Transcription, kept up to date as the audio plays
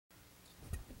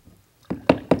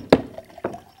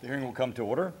The hearing will come to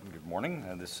order. Good morning.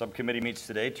 This subcommittee meets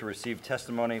today to receive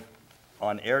testimony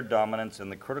on air dominance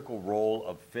and the critical role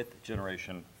of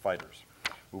fifth-generation fighters.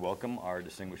 We welcome our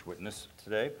distinguished witness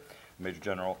today, Major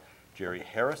General Jerry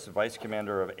Harris, Vice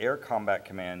Commander of Air Combat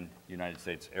Command, United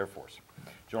States Air Force.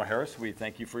 General Harris, we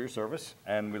thank you for your service,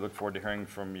 and we look forward to hearing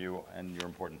from you and your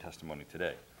important testimony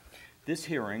today. This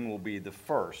hearing will be the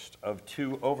first of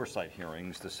two oversight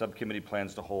hearings the subcommittee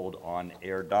plans to hold on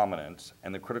air dominance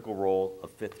and the critical role of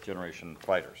fifth-generation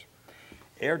fighters.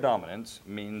 Air dominance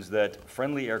means that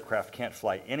friendly aircraft can't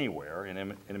fly anywhere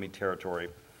in enemy territory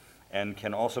and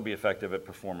can also be effective at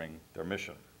performing their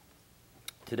mission.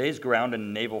 Today's ground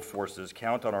and naval forces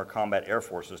count on our combat air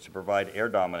forces to provide air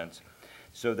dominance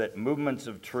so that movements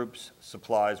of troops,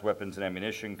 supplies, weapons, and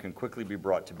ammunition can quickly be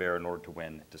brought to bear in order to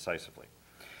win decisively.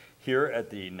 Here at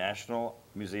the National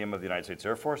Museum of the United States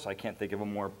Air Force, I can't think of a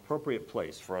more appropriate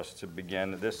place for us to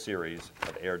begin this series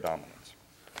of air dominance.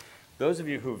 Those of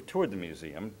you who have toured the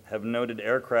museum have noted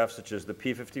aircraft such as the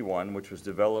P-51, which was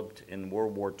developed in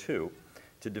World War II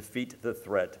to defeat the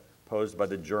threat posed by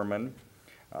the German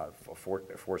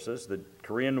forces. The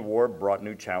Korean War brought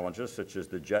new challenges, such as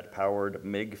the jet-powered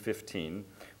MiG-15,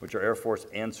 which our Air Force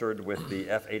answered with the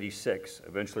F-86,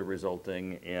 eventually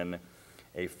resulting in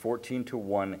a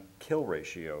 14-to-1 kill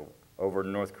ratio over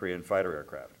North Korean fighter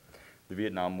aircraft. The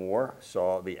Vietnam War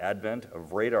saw the advent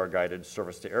of radar-guided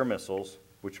surface-to-air missiles,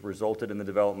 which resulted in the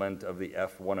development of the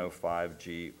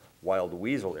F-105G Wild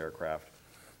Weasel aircraft,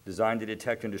 designed to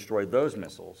detect and destroy those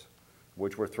missiles,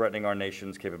 which were threatening our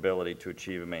nation's capability to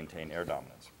achieve and maintain air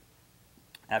dominance.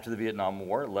 After the Vietnam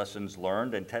War, lessons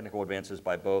learned and technical advances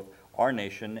by both our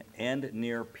nation and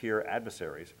near-peer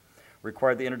adversaries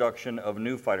required the introduction of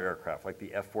new fighter aircraft like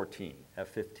the F-14,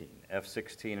 F-15,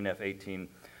 F-16, and F-18,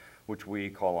 which we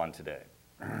call on today.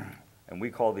 And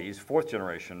we call these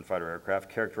fourth-generation fighter aircraft,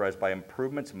 characterized by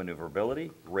improvements in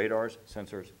maneuverability, radars,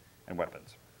 sensors, and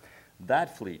weapons.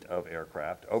 That fleet of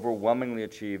aircraft overwhelmingly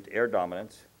achieved air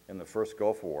dominance in the first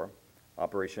Gulf War,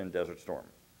 Operation Desert Storm.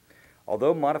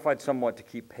 Although modified somewhat to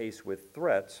keep pace with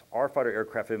threats, our fighter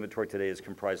aircraft inventory today is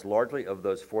comprised largely of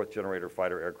those fourth-generator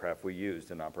fighter aircraft we used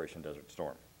in Operation Desert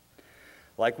Storm.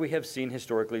 Like we have seen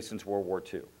historically since World War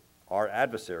II, our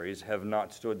adversaries have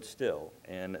not stood still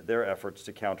in their efforts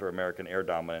to counter American air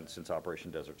dominance since Operation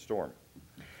Desert Storm.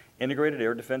 Integrated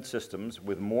air defense systems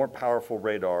with more powerful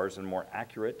radars and more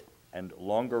accurate and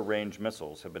longer-range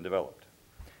missiles have been developed.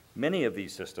 Many of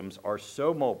these systems are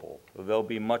so mobile that they'll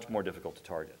be much more difficult to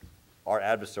target. Our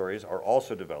adversaries are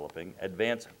also developing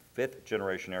advanced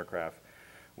fifth-generation aircraft,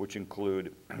 which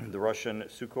include the Russian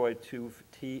Sukhoi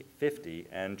T-50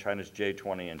 and China's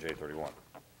J-20 and J-31.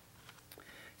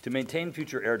 To maintain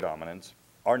future air dominance,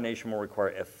 our nation will require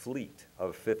a fleet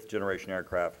of fifth-generation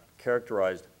aircraft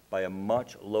characterized by a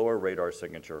much lower radar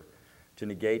signature to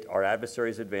negate our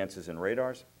adversaries' advances in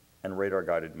radars and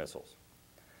radar-guided missiles.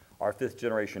 Our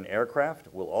fifth-generation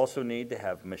aircraft will also need to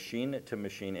have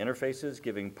machine-to-machine interfaces,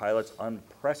 giving pilots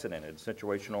unprecedented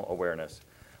situational awareness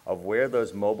of where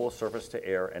those mobile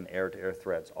surface-to-air and air-to-air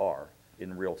threats are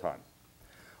in real time.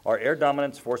 Our air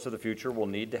dominance force of the future will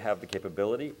need to have the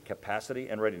capability, capacity,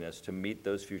 and readiness to meet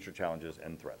those future challenges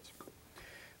and threats.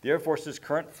 The Air Force's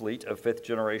current fleet of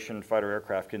fifth-generation fighter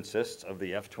aircraft consists of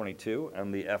the F-22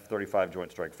 and the F-35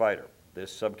 Joint Strike Fighter. This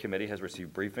subcommittee has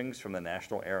received briefings from the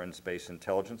National Air and Space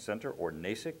Intelligence Center, or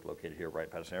NASIC, located here at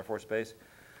Wright-Patterson Air Force Base,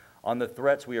 on the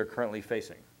threats we are currently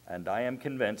facing. And I am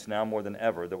convinced now more than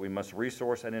ever that we must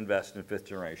resource and invest in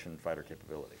fifth-generation fighter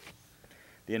capability.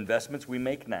 The investments we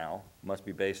make now must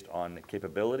be based on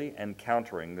capability and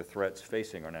countering the threats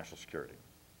facing our national security.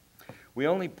 We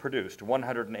only produced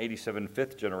 187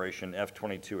 fifth-generation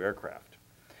F-22 aircraft,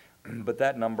 but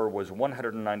that number was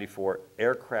 194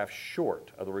 aircraft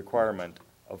short of the requirement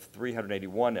of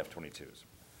 381 F-22s.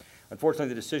 Unfortunately,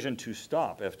 the decision to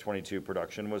stop F-22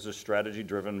 production was a strategy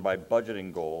driven by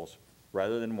budgeting goals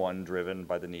rather than one driven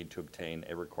by the need to obtain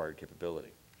a required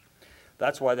capability.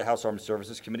 That's why the House Armed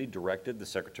Services Committee directed the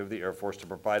Secretary of the Air Force to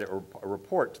provide a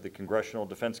report to the Congressional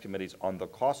Defense Committees on the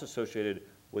costs associated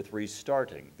with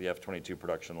restarting the F-22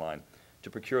 production line to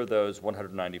procure those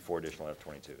 194 additional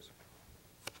F-22s.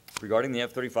 Regarding the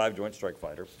F-35 Joint Strike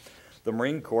Fighter, the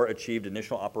Marine Corps achieved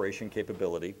initial operation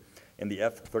capability in the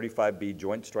F-35B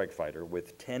Joint Strike Fighter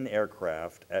with 10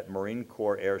 aircraft at Marine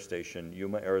Corps Air Station,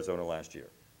 Yuma, Arizona last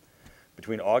year.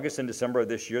 Between August and December of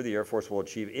this year, the Air Force will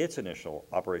achieve its initial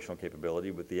operational capability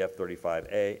with the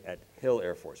F-35A at Hill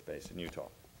Air Force Base in Utah.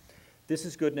 This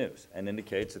is good news and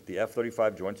indicates that the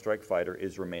F-35 Joint Strike Fighter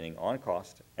is remaining on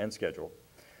cost and schedule.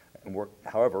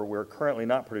 However, we're currently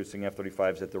not producing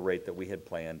F-35s at the rate that we had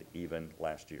planned even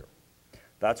last year.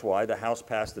 That's why the House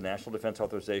passed the National Defense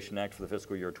Authorization Act for the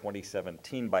fiscal year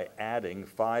 2017 by adding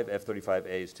 5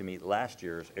 F-35As to meet last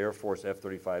year's Air Force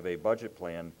F-35A budget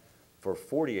plan for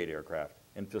 48 aircraft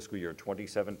in fiscal year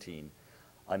 2017,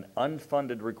 an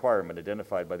unfunded requirement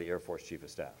identified by the Air Force Chief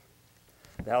of Staff.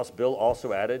 The House bill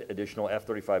also added additional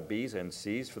F-35Bs and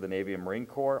Cs for the Navy and Marine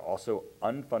Corps, also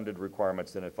unfunded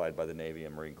requirements identified by the Navy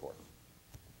and Marine Corps.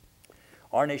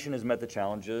 Our nation has met the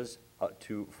challenges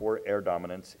for air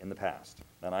dominance in the past,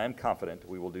 and I am confident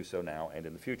we will do so now and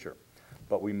in the future.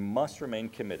 But we must remain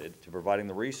committed to providing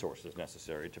the resources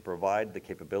necessary to provide the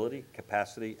capability,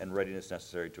 capacity, and readiness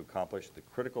necessary to accomplish the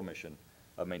critical mission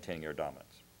of maintaining air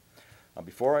dominance.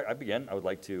 Before I begin, I would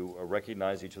like to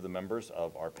recognize each of the members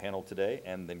of our panel today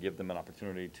and then give them an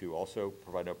opportunity to also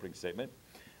provide an opening statement.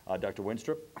 Dr.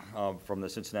 Winstrup from the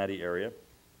Cincinnati area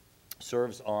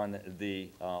serves on the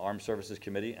Armed Services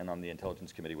Committee and on the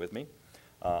Intelligence Committee with me.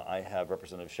 I have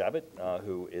Representative Shabbat,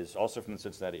 who is also from the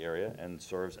Cincinnati area and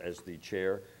serves as the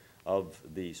chair of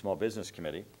the Small Business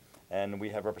Committee. And we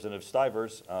have Representative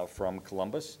Stivers from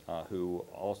Columbus, who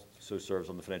also serves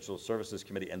on the Financial Services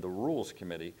Committee and the Rules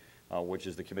Committee, which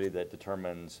is the committee that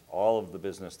determines all of the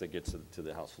business that gets to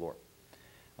the House floor.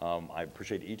 I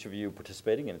appreciate each of you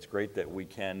participating, and it's great that we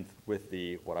can, with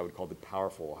what I would call the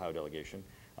powerful Ohio delegation,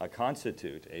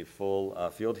 constitute a full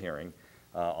field hearing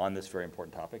on this very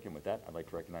important topic. And with that, I'd like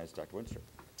to recognize Dr. Winstrup.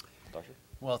 Doctor?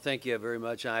 Well, thank you very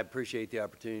much. I appreciate the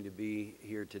opportunity to be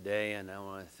here today, and I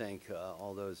want to thank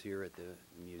all those here at the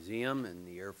museum and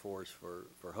the Air Force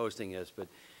for hosting us. But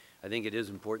I think it is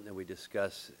important that we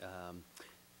discuss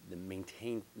the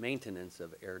maintenance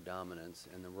of air dominance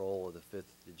and the role of the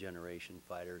fifth-generation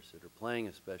fighters that are playing,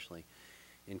 especially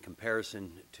in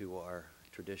comparison to our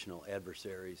traditional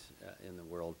adversaries in the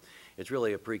world. It's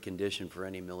really a precondition for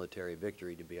any military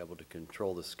victory to be able to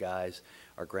control the skies.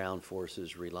 Our ground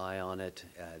forces rely on it.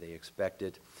 They expect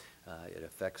it. It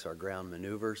affects our ground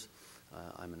maneuvers.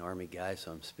 I'm an Army guy,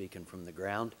 so I'm speaking from the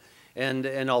ground.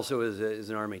 And also as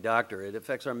an Army doctor, it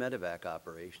affects our medevac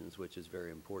operations, which is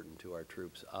very important to our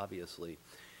troops, obviously.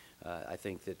 I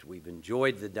think that we've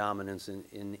enjoyed the dominance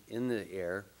in the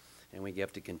air, and we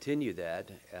have to continue that,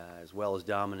 as well as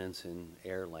dominance in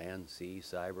air, land, sea,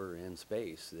 cyber, and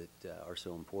space that are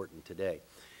so important today.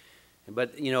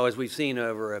 But, you know, as we've seen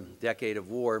over a decade of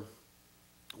war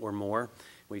or more,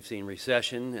 we've seen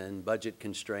recession and budget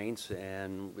constraints,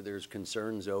 and there's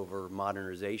concerns over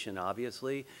modernization,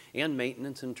 obviously, and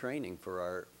maintenance and training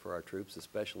for our troops,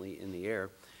 especially in the air.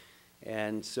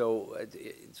 And so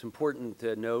it's important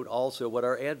to note also what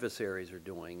our adversaries are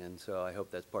doing, and so I hope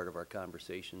that's part of our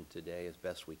conversation today as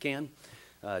best we can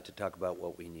to talk about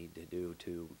what we need to do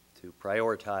to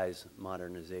prioritize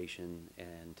modernization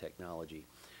and technology.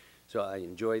 So I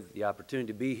enjoyed the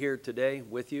opportunity to be here today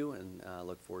with you, and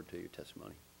look forward to your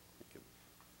testimony. Thank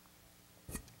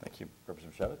you. Thank you.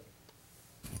 Representative Shabbat.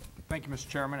 Thank you, Mr.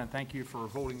 Chairman, and thank you for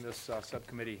holding this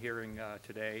subcommittee hearing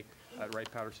today at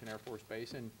Wright-Patterson Air Force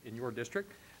Base in your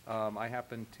district. I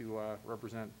happen to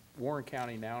represent Warren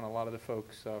County now, and a lot of the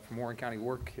folks from Warren County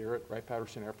work here at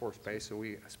Wright-Patterson Air Force Base, so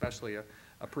we especially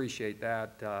appreciate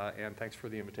that, and thanks for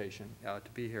the invitation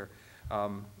to be here.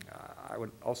 I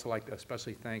would also like to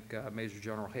especially thank Major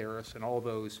General Harris and all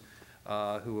those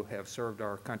who have served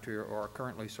our country or are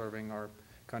currently serving our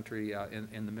country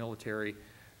in the military.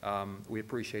 We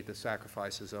appreciate the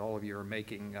sacrifices that all of you are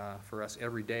making for us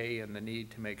every day, and the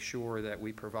need to make sure that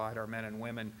we provide our men and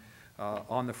women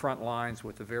on the front lines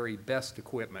with the very best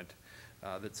equipment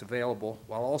that's available,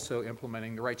 while also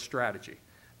implementing the right strategy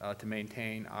to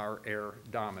maintain our air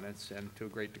dominance. And to a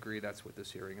great degree, that's what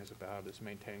this hearing is about, is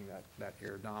maintaining that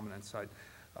air dominance.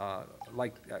 I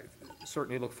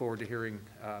certainly look forward to hearing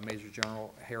Major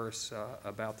General Harris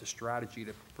about the strategy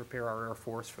to prepare our Air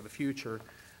Force for the future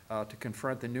to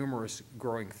confront the numerous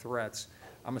growing threats.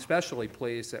 I'm especially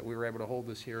pleased that we were able to hold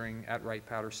this hearing at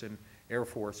Wright-Patterson Air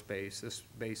Force Base. This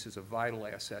base is a vital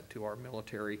asset to our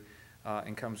military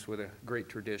and comes with a great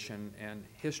tradition and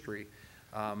history.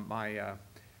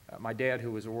 My dad,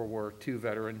 who was a World War II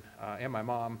veteran, and my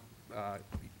mom,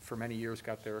 for many years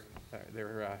got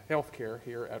their health care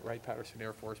here at Wright-Patterson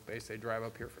Air Force Base. They drive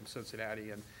up here from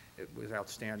Cincinnati, and it was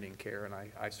outstanding care, and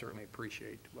I certainly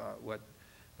appreciate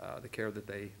the care that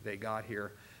they got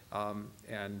here.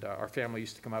 And our family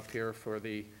used to come up here for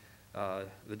the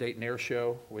Dayton Air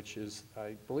Show, which is,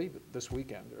 I believe, this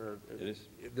weekend. Or it is.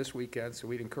 This weekend, so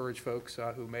we'd encourage folks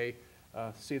who may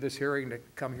see this hearing to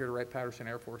come here to Wright-Patterson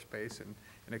Air Force Base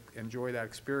and enjoy that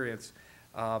experience.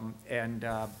 And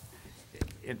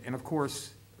of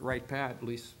course, Wright-Pat, at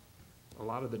least a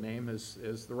lot of the name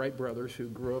is the Wright brothers, who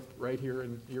grew up right here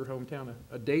in your hometown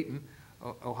of Dayton,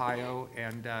 Ohio.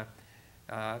 And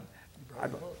I'd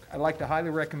like to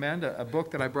highly recommend a book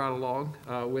that I brought along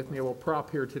with me, a little prop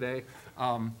here today.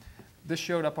 This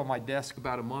showed up on my desk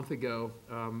about a month ago.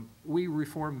 We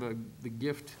reformed the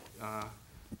gift,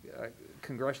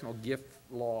 congressional gift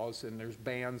laws, and there's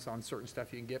bans on certain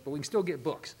stuff you can get, but we can still get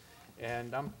books.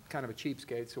 And I'm kind of a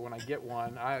cheapskate, so when I get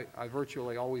one, I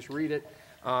virtually always read it.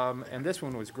 And this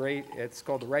one was great. It's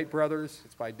called The Wright Brothers.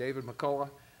 It's by David McCullough.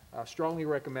 Strongly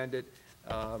recommend it.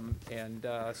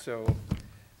 So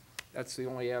that's the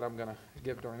only ad I'm going to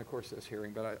give during the course of this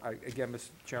hearing. But again, Mr.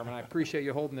 Chairman, I appreciate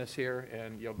you holding this here,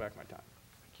 and yield back my time.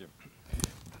 Thank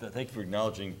you. Thank you for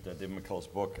acknowledging David McCullough's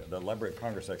book. The Library of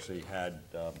Congress actually had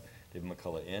David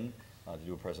McCullough in to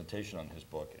do a presentation on his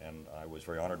book, and I was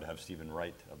very honored to have Stephen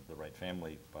Wright of the Wright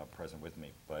family present with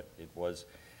me. But it was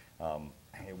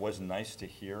nice to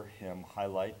hear him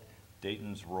highlight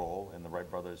Dayton's role in the Wright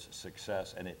brothers'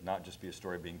 success, and it not just be a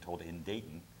story being told in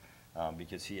Dayton,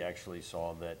 because he actually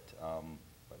saw that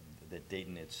that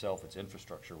Dayton itself, its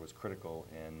infrastructure, was critical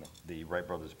in the Wright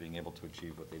brothers being able to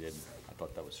achieve what they did. I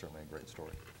thought that was certainly a great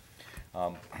story.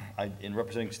 In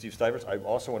representing Steve Stivers, I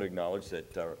also want to acknowledge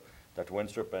that Dr.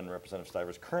 Wenstrup and Representative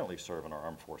Stivers currently serve in our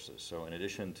armed forces. So in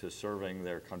addition to serving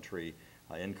their country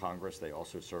in Congress, they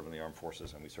also serve in the armed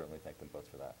forces, and we certainly thank them both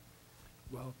for that.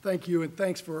 Well, thank you, and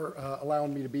thanks for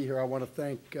allowing me to be here. I want to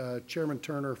thank Chairman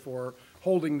Turner for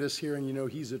holding this hearing. You know,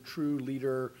 he's a true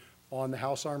leader on the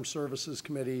House Armed Services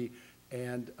Committee,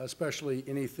 and especially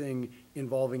anything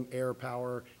involving air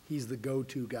power. He's the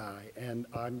go-to guy, and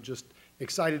I'm just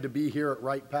excited to be here at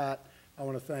Wright-Patt. I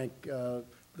want to thank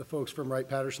the folks from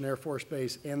Wright-Patterson Air Force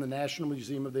Base and the National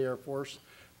Museum of the Air Force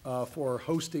for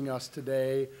hosting us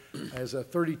today. As a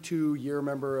 32-year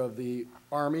member of the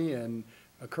Army and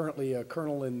currently a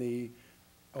colonel in the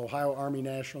Ohio Army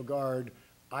National Guard,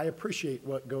 I appreciate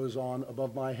what goes on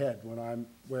above my head when I'm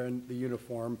wearing the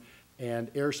uniform.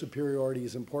 And air superiority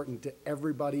is important to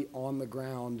everybody on the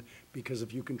ground, because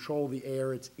if you control the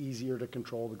air, it's easier to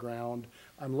control the ground.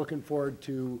 I'm looking forward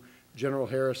to General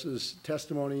Harris's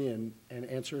testimony and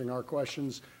answering our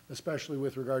questions, especially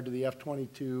with regard to the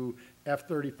F-22,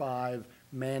 F-35,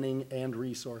 manning, and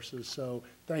resources. So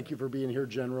thank you for being here,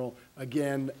 General.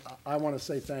 Again, I want to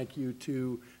say thank you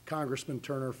to Congressman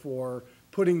Turner for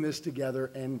putting this together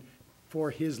and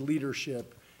for his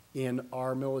leadership in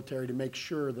our military to make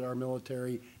sure that our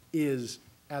military is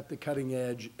at the cutting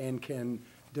edge and can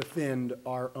defend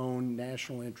our own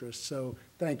national interests. So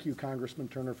thank you, Congressman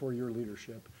Turner, for your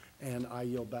leadership. And I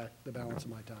yield back the balance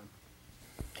of my time.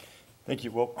 Thank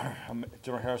you. Well,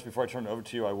 General Harris, before I turn it over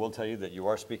to you, I will tell you that you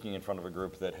are speaking in front of a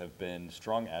group that have been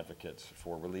strong advocates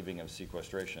for relieving of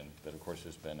sequestration, that of course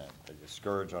has been a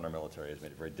scourge on our military, has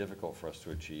made it very difficult for us to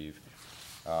achieve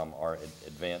our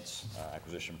advanced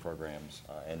acquisition programs,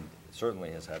 and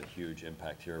certainly has had a huge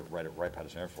impact here right at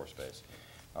Wright-Patterson Air Force Base,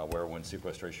 where when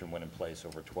sequestration went in place,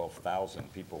 over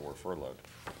 12,000 people were furloughed.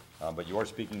 But you are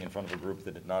speaking in front of a group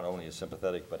that not only is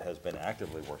sympathetic, but has been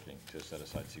actively working to set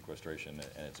aside sequestration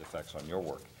and its effects on your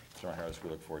work. General Harris, we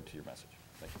look forward to your message.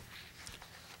 Thank you.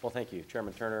 Well, thank you,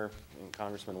 Chairman Turner and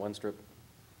Congressman Wenstrup,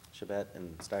 Chabet,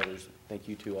 and Stivers. Thank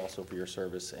you, too, also for your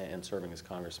service and serving as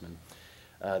congressman.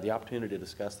 The opportunity to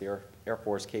discuss the Air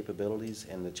Force capabilities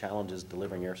and the challenges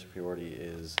delivering air superiority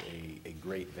is a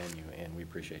great venue, and we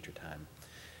appreciate your time.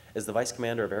 As the Vice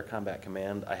Commander of Air Combat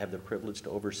Command, I have the privilege to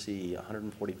oversee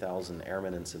 140,000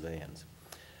 airmen and civilians.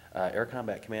 Air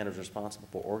Combat Command is responsible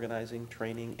for organizing,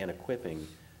 training, and equipping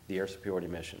the air superiority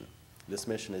mission. This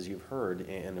mission, as you've heard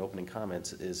in the opening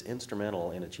comments, is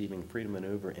instrumental in achieving freedom of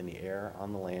maneuver in the air,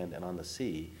 on the land, and on the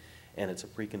sea, and it's a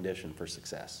precondition for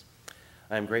success.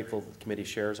 I am grateful that the committee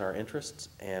shares our interests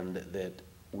and that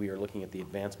we are looking at the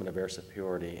advancement of air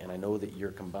superiority, and I know that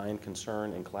your combined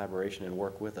concern and collaboration and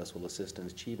work with us will assist in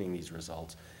achieving these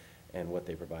results and what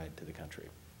they provide to the country.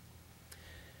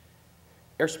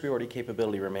 Air superiority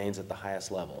capability remains at the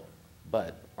highest level,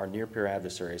 but our near-peer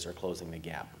adversaries are closing the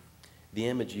gap. The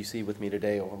image you see with me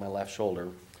today over my left shoulder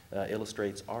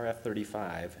illustrates our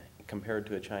F-35 compared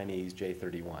to a Chinese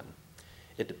J-31.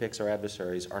 It depicts our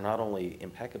adversaries are not only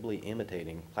impeccably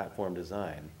imitating platform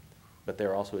design, but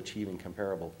they're also achieving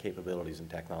comparable capabilities and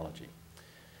technology.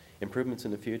 Improvements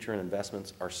in the future and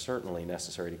investments are certainly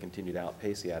necessary to continue to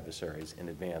outpace the adversaries in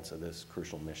advance of this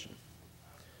crucial mission.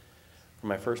 For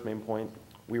my first main point,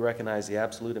 we recognize the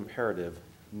absolute imperative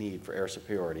need for air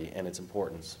superiority and its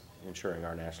importance in ensuring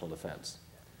our national defense.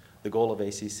 The goal of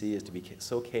ACC is to be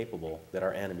so capable that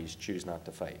our enemies choose not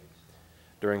to fight.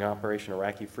 During Operation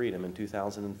Iraqi Freedom in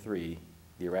 2003,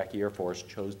 the Iraqi Air Force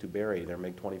chose to bury their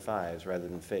MiG-25s rather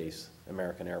than face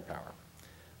American air power.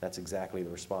 That's exactly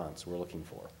the response we're looking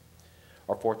for.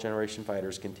 Our fourth-generation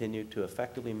fighters continue to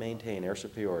effectively maintain air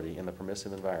superiority in the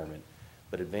permissive environment,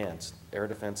 but advanced air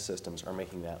defense systems are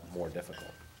making that more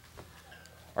difficult.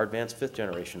 Our advanced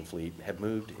fifth-generation fleet have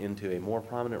moved into a more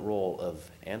prominent role of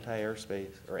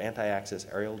anti-airspace or anti-access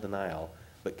aerial denial,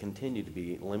 but continue to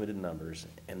be limited numbers,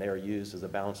 and they are used as a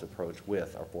balanced approach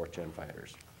with our fourth-gen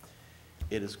fighters.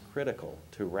 It is critical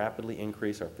to rapidly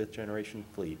increase our fifth-generation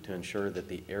fleet to ensure that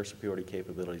the air superiority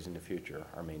capabilities in the future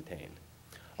are maintained.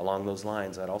 Along those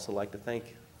lines, I'd also like to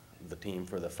thank the team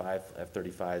for the 5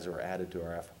 F-35s that were added to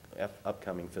our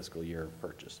upcoming fiscal year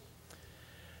purchase.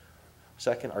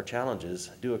 Second, our challenges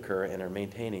do occur and are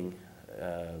maintaining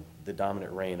the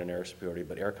dominant reign in air superiority,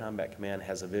 but Air Combat Command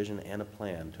has a vision and a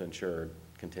plan to ensure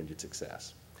continued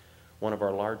success. One of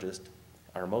our largest,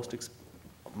 our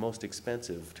most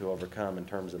expensive to overcome in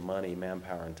terms of money,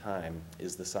 manpower, and time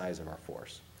is the size of our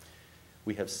force.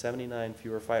 We have 79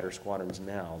 fewer fighter squadrons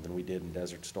now than we did in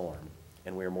Desert Storm,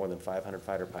 and we are more than 500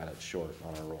 fighter pilots short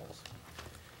on our rolls.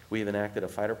 We have enacted a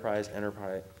fighter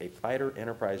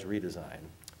enterprise redesign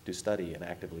to study and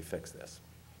actively fix this.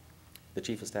 The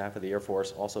Chief of Staff of the Air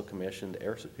Force also commissioned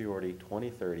Air Superiority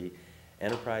 2030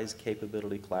 Enterprise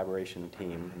Capability Collaboration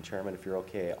Team, and Chairman, if you're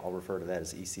okay, I'll refer to that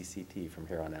as ECCT from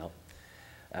here on out.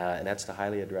 And that's to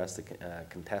highly address the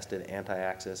contested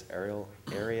anti-access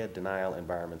area denial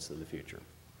environments of the future.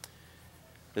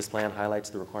 This plan highlights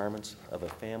the requirements of a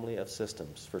family of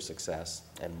systems for success,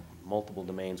 and multiple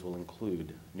domains will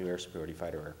include new air superiority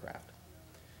fighter aircraft.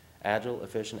 Agile,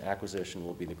 efficient acquisition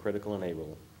will be the critical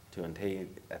enabler to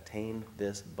attain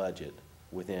this budget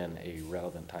within a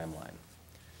relevant timeline.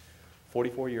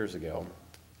 44 years ago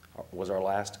was our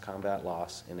last combat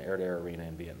loss in the air-to-air arena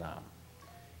in Vietnam.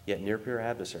 Yet near-peer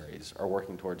adversaries are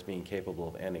working towards being capable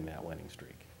of ending that winning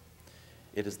streak.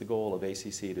 It is the goal of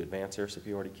ACC to advance air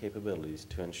superiority capabilities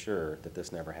to ensure that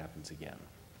this never happens again.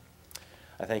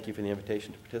 I thank you for the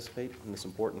invitation to participate in this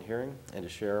important hearing and to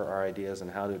share our ideas on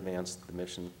how to advance the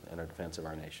mission and our defense of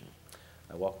our nation.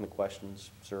 I welcome the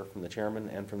questions, sir, from the chairman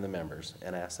and from the members,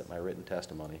 and ask that my written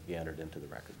testimony be entered into the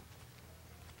record.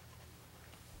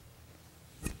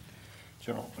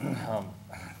 General,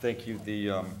 thank you.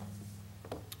 There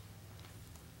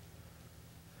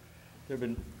have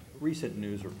been recent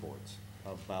news reports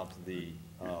about the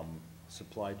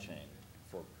supply chain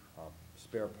for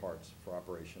spare parts for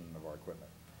operation of our equipment,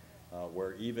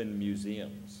 where even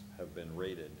museums have been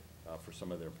raided for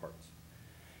some of their parts.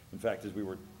 In fact, as we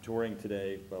were touring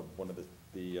today, one of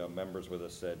the members with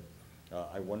us said,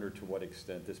 I wonder to what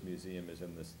extent this museum is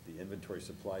in the inventory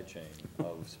supply chain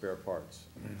of spare parts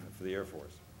for the Air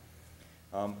Force.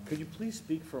 Could you please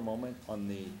speak for a moment on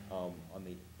the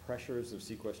pressures of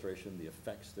sequestration, the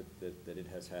effects that it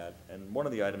has had? And one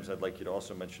of the items I'd like you to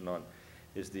also mention on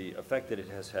is the effect that it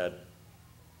has had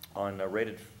on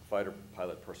rated fighter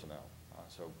pilot personnel.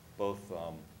 So both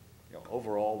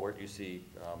overall, where do you see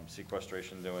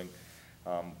sequestration doing,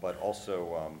 but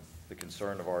also the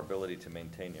concern of our ability to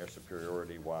maintain air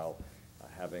superiority while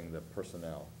having the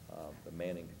personnel, the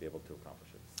manning to be able to accomplish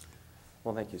it?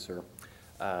 Well, thank you, sir.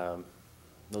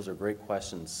 Those are great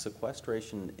questions.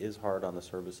 Sequestration is hard on the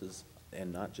services,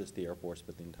 and not just the Air Force,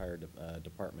 but the entire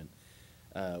department.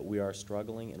 We are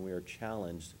struggling and we are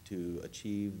challenged to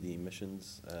achieve the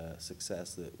missions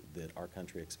success that our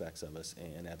country expects of us,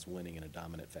 and that's winning in a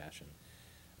dominant fashion.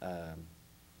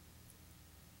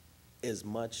 As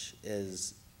much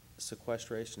as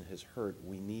sequestration has hurt,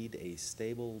 we need a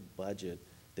stable budget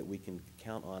that we can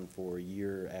count on for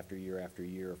year after year after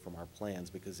year from our plans,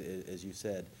 because as you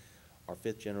said, our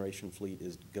fifth generation fleet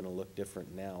is going to look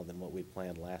different now than what we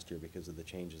planned last year because of the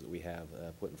changes that we have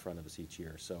put in front of us each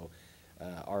year. So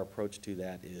our approach to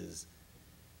that is,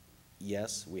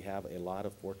 yes, we have a lot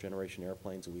of fourth generation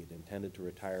airplanes that we had intended to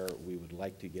retire. We would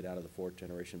like to get out of the fourth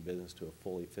generation business to a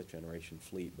fully fifth generation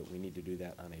fleet, but we need to do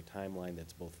that on a timeline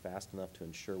that's both fast enough to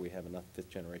ensure we have enough fifth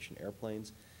generation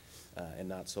airplanes and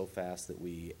not so fast that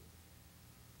we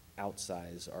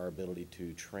outsize our ability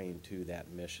to train to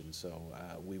that mission. So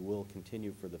we will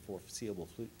continue for the foreseeable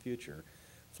future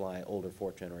fly older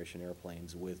fourth generation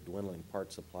airplanes with dwindling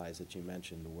part supplies that you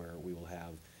mentioned, where we will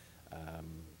have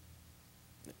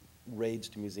raids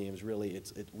to museums. Really,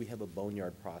 we have a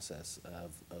boneyard process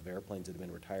of airplanes that have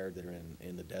been retired that are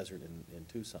in the desert in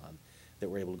Tucson that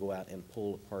we're able to go out and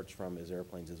pull parts from as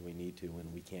airplanes as we need to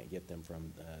when we can't get them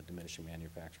from diminishing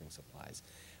manufacturing supplies.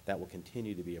 That will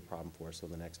continue to be a problem for us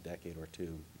over the next decade or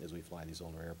two as we fly these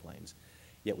older airplanes.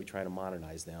 Yet we try to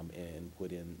modernize them and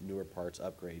put in newer parts,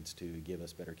 upgrades to give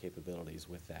us better capabilities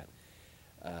with that.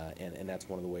 And that's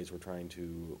one of the ways we're trying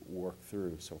to work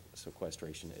through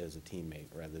sequestration as a teammate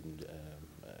rather than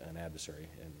an adversary.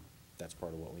 And that's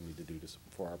part of what we need to do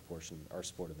for our portion, our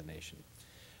support of the nation.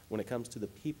 When it comes to the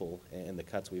people and the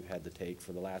cuts we've had to take,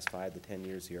 for the last 5 to 10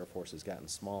 years, the Air Force has gotten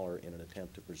smaller in an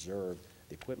attempt to preserve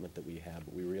the equipment that we have,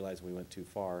 but we realized we went too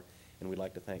far, and we'd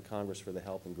like to thank Congress for the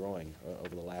help in growing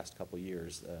over the last couple of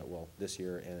years, well, this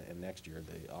year and next year,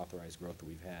 the authorized growth that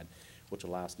we've had, which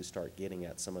allows us to start getting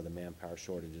at some of the manpower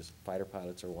shortages. Fighter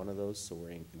pilots are one of those, so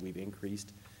we've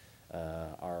increased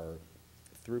our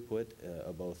throughput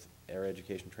of both Air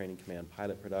Education Training Command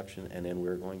pilot production, and then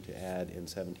we're going to add in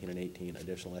 17 and 18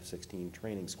 additional F-16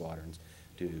 training squadrons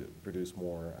to produce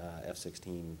more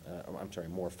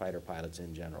more fighter pilots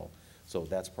in general. So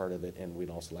that's part of it, and we'd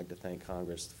also like to thank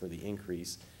Congress for the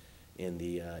increase in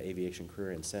the aviation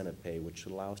career incentive pay, which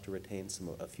should allow us to retain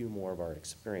a few more of our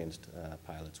experienced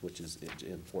pilots, which is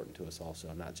important to us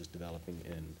also, not just developing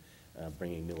and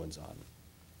bringing new ones on.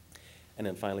 And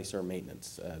then finally, sir,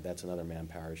 maintenance. That's another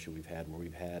manpower issue we've had, where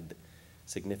we've had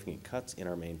significant cuts in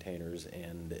our maintainers,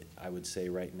 and I would say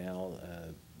right now,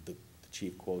 the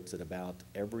chief quotes that about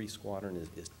every squadron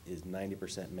is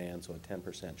 90% manned, so a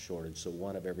 10% shortage. So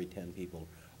 1 of every 10 people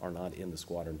are not in the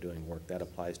squadron doing work. That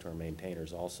applies to our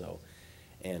maintainers also.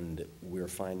 And we're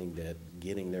finding that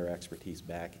getting their expertise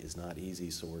back is not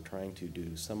easy, so we're trying to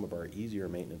do some of our easier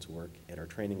maintenance work at our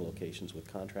training locations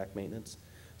with contract maintenance,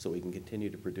 so we can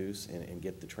continue to produce and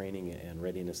get the training and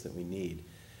readiness that we need.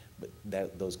 But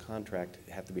those contracts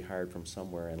have to be hired from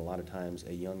somewhere, and a lot of times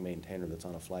a young maintainer that's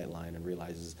on a flight line and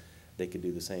realizes they could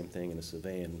do the same thing in a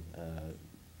civilian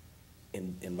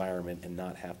environment and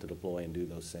not have to deploy and do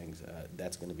those things,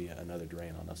 that's going to be another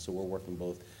drain on us. So we're working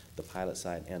both the pilot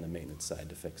side and the maintenance side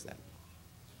to fix that.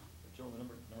 General,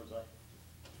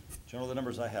 the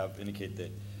numbers I have indicate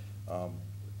that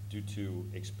due to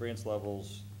experience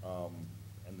levels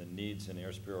and the needs in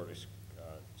air superiority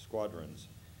squadrons,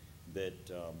 that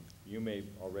you may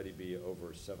already be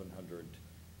over 700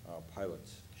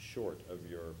 pilots short of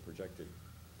your projected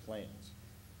plans.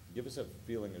 Give us a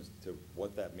feeling as to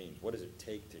what that means. What does it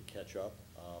take to catch up,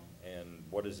 and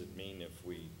what does it mean if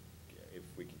we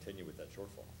continue with that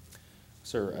shortfall?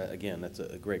 Sir, again, that's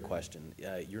a great question.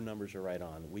 Your numbers are right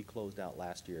on. We closed out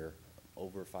last year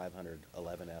over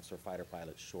 511 Fs or fighter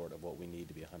pilots short of what we need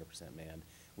to be 100% manned.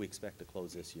 We expect to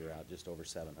close this year out just over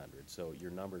 700. So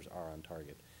your numbers are on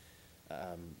target.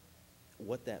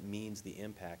 What that means, the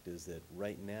impact, is that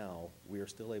right now we are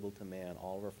still able to man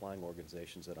all of our flying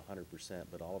organizations at 100%,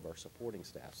 but all of our supporting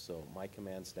staff, so my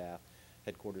command staff,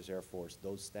 Headquarters Air Force,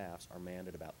 those staffs are manned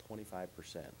at about 25%,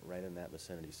 right in that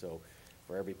vicinity. So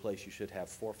for every place you should have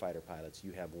 4 fighter pilots,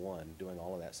 you have 1 doing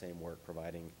all of that same work,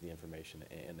 providing the information,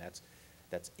 and that's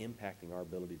impacting our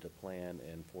ability to plan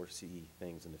and foresee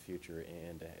things in the future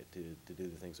and to do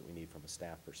the things that we need from a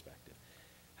staff perspective.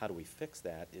 How do we fix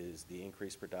that is the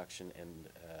increased production and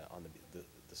on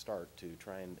the start to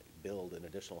try and build an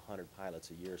additional 100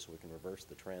 pilots a year so we can reverse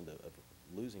the trend of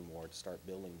losing more to start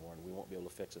building more, and we won't be able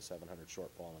to fix a 700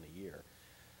 shortfall in a year.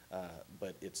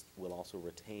 But we'll also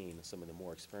retain some of the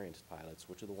more experienced pilots,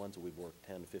 which are the ones that we've worked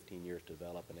 10, 15 years to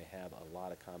develop, and they have a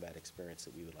lot of combat experience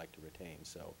that we would like to retain.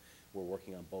 So we're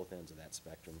working on both ends of that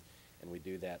spectrum, and we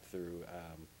do that through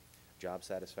job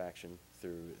satisfaction,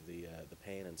 through the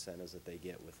pay and incentives that they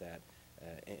get with that,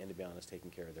 and to be honest, taking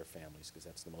care of their families, because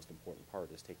that's the most important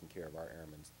part, is taking care of our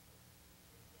airmen.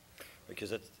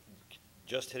 Because that's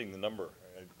just hitting the number,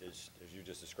 as you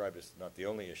just described, is not the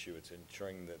only issue. It's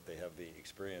ensuring that they have the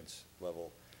experience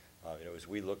level. As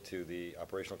we look to the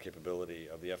operational capability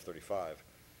of the F-35,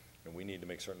 and we need to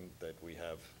make certain that we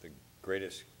have the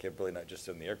greatest capability, not just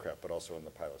in the aircraft, but also in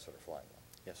the pilots that are flying them.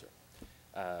 Yes, sir.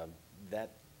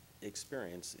 That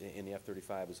experience in the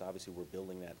F-35 is obviously we're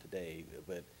building that today,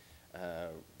 but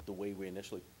the way we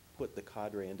initially put the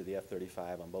cadre into the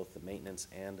F-35 on both the maintenance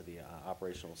and the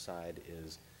operational side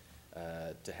is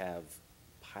to have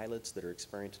pilots that are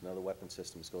experienced in other weapon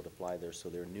systems go to fly there, so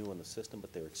they're new in the system,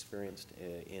 but they're experienced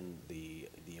in the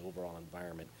overall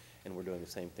environment. And we're doing the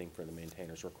same thing for the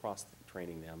maintainers. We're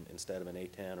cross-training them. Instead of an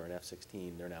A-10 or an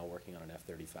F-16, they're now working on an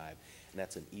F-35. And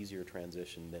that's an easier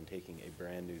transition than taking a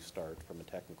brand new start from a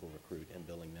technical recruit and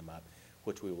building them up,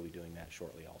 which we will be doing that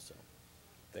shortly also.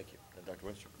 Thank you. And Dr.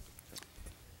 Winstrup.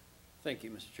 Thank you,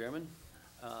 Mr. Chairman.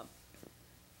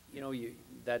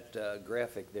 That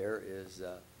graphic there is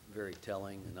very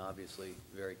telling and obviously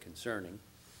very concerning.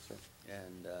 Sure.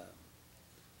 And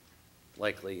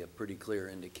likely a pretty clear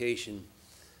indication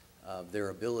of their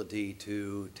ability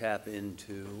to tap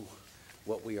into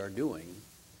what we are doing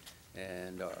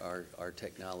and our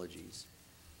technologies.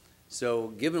 So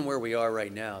given where we are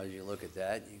right now, as you look at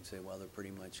that, you can say, well, they're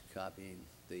pretty much copying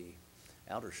the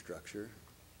outer structure.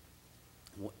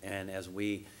 And as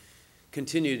we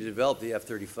continue to develop the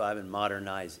F-35 and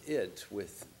modernize it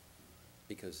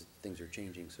because things are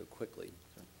changing so quickly,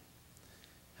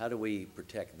 how do we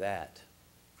protect that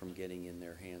from getting in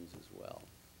their hands as well?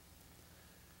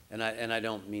 And I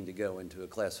don't mean to go into a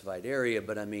classified area,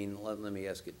 but I mean, let me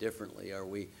ask it differently. Are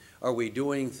we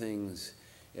doing things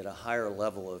at a higher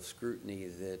level of scrutiny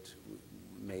that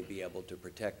may be able to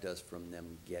protect us from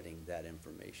them getting that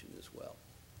information as well?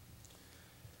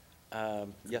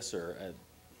 Yes, sir.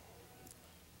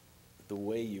 The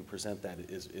way you present that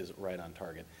is right on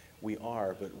target. We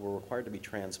are, but we're required to be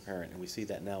transparent, and we see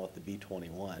that now with the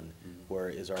B-21, where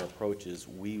is our approach is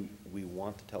we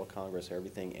want to tell Congress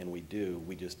everything, and we do.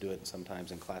 We just do it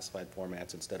sometimes in classified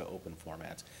formats instead of open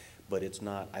formats. But it's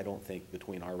not, I don't think,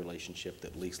 between our relationship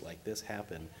that leaks like this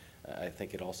happen. I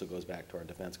think it also goes back to our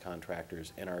defense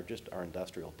contractors and our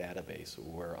industrial database,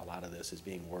 where a lot of this is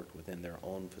being worked within their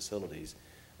own facilities,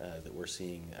 that we're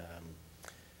seeing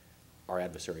our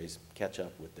adversaries catch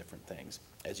up with different things.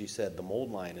 As you said, the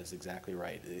mold line is exactly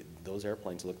right. Those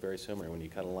airplanes look very similar. When you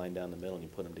cut a line down the middle and you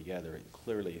put them together,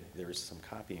 clearly there's some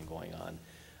copying going on.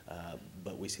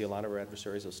 But we see a lot of our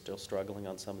adversaries are still struggling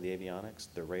on some of the avionics.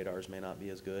 Their radars may not be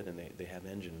as good, and they have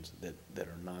engines that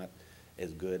are not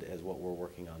as good as what we're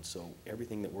working on. So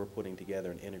everything that we're putting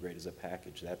together and integrate as a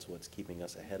package, that's what's keeping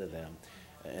us ahead of them.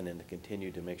 And then to continue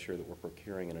to make sure that we're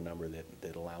procuring in a number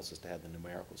that allows us to have the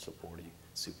numerical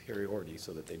superiority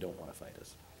so that they don't want to fight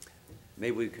us.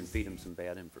 Maybe we can feed them some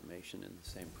bad information in the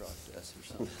same process or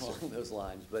something along those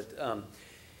lines. But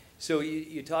so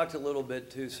you talked a little bit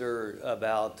too, sir,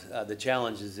 about the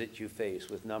challenges that you face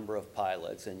with number of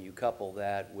pilots, and you couple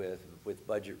that with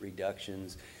budget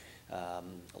reductions,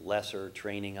 lesser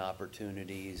training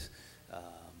opportunities,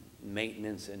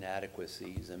 maintenance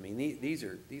inadequacies. I mean, these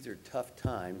are tough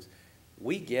times.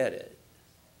 We get it.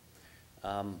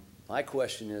 My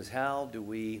question is, how do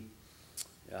we,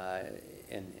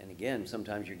 and again,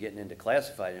 sometimes you're getting into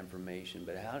classified information,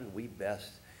 but how do we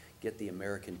best get the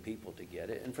American people to get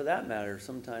it? And for that matter,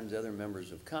 sometimes other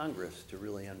members of Congress to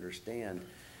really understand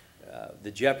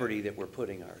the jeopardy that we're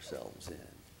putting ourselves in.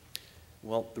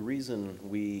 Well, the reason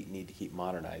we need to keep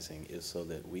modernizing is so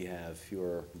that we have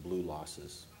fewer blue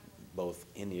losses, both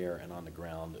in the air and on the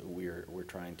ground. We're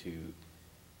trying to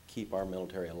keep our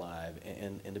military alive,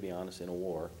 and to be honest, in a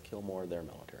war, kill more of their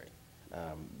military.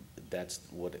 That's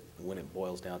what, when it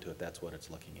boils down to it, that's what it's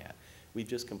looking at. We've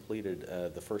just completed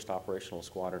the first operational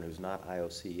squadron, who's not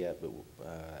IOC yet, but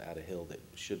out of Hill, that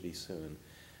should be soon.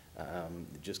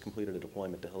 Just completed a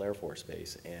deployment to Hill Air Force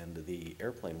Base, and the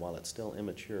airplane, while it's still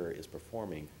immature, is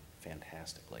performing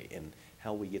fantastically. And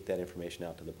how we get that information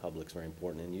out to the public is very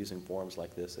important, and using forums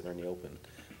like this that are in the open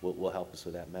will help us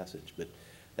with that message. But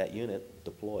that unit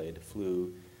deployed,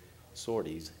 flew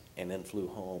sorties, and then flew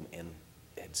home, and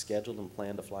had scheduled and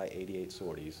planned to fly 88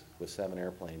 sorties with 7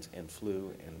 airplanes, and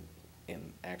flew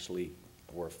and actually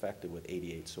were effective with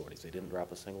 88 sorties. They didn't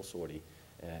drop a single sortie.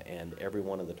 And every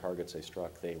one of the targets they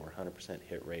struck, they were 100%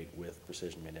 hit rate with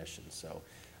precision munitions. So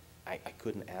I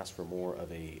couldn't ask for more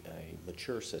of a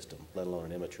mature system, let alone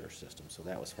an immature system. So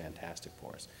that was fantastic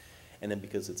for us. And then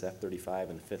because it's F-35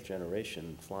 and 5th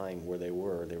generation flying where they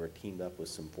were teamed up with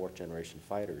some 4th generation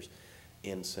fighters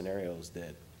in scenarios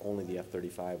that only the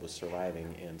F-35 was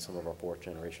surviving, and some of our 4th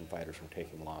generation fighters were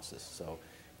taking losses. So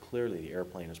clearly the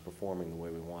airplane is performing the way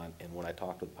we want. And when I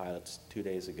talked with pilots 2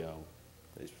 days ago,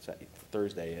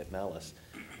 Thursday at Nellis,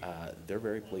 they're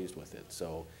very pleased with it.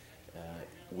 So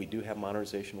we do have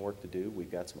modernization work to do.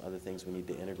 We've got some other things we need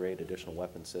to integrate, additional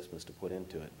weapon systems to put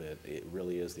into it, but it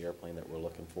really is the airplane that we're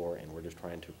looking for, and we're just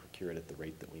trying to procure it at the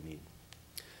rate that we need.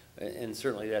 And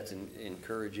certainly that's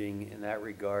encouraging in that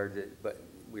regard, but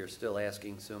we're still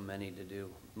asking so many to do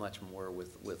much more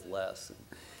with less.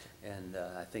 And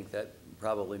I think that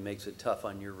probably makes it tough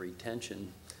on your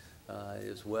retention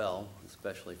as well,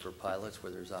 especially for pilots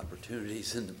where there's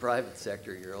opportunities in the private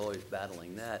sector. You're always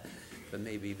battling that, but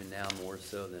maybe even now more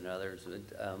so than others.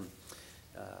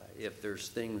 If there's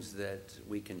things that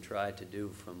we can try to do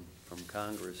from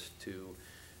Congress to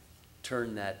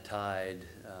turn that tide,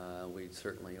 we'd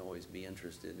certainly always be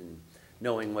interested in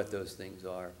knowing what those things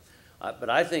are. But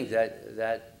I think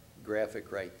that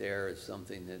graphic right there is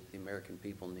something that the American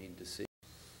people need to see,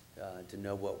 to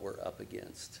know what we're up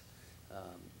against.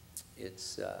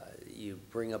 You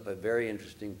bring up a very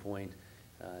interesting point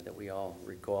that we all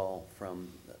recall from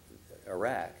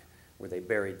Iraq, where they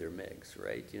buried their MiGs,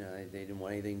 right? You know, they didn't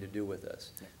want anything to do with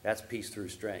us. That's peace through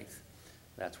strength.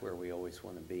 That's where we always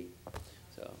want to be.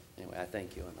 So anyway, I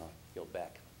thank you, and I'll yield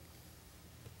back.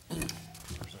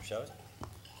 Congressman Chavez?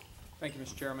 Thank you,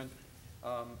 Mr. Chairman.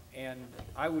 And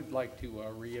I would like to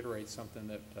reiterate something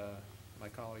that my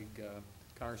colleague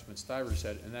Congressman Stivers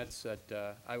said, and that's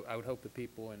that I would hope the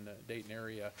people in the Dayton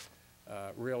area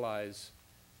realize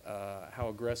how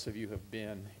aggressive you have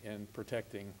been in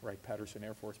protecting Wright-Patterson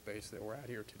Air Force Base that we're out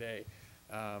here today.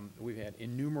 We've had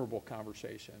innumerable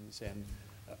conversations and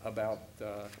about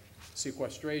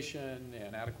sequestration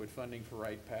and adequate funding for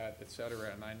Wright-Pat, et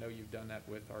cetera, and I know you've done that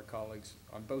with our colleagues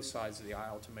on both sides of the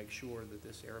aisle to make sure that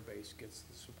this air base gets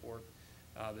the support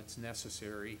that's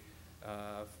necessary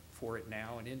for it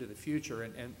now and into the future.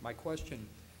 And my question,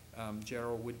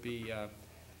 General, would be,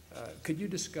 could you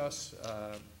discuss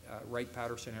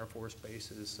Wright-Patterson Air Force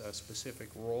Base's specific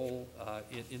role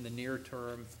in the near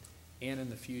term and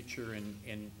in the future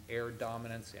in air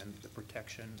dominance and the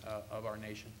protection of our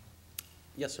nation?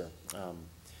 Yes, sir.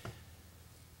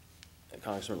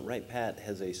 Congressman, Wright-Pat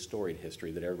has a storied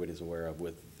history that everybody's aware of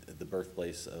with the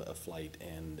birthplace of flight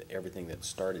and everything that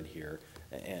started here.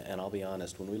 And I'll be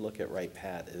honest, when we look at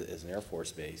Wright-Pat as an Air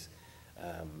Force base,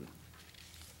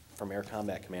 from Air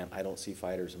Combat Command, I don't see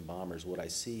fighters and bombers. What I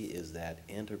see is that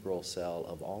integral cell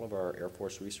of all of our Air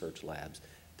Force research labs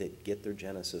that get their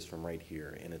genesis from right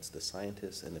here. And it's the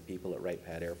scientists and the people at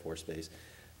Wright-Pat Air Force Base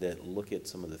that look at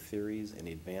some of the theories and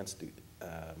advanced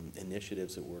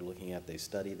initiatives that we're looking at. They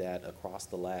study that across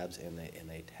the labs, and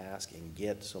they task and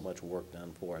get so much work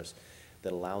done for us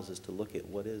that allows us to look at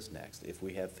what is next. If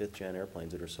we have 5th gen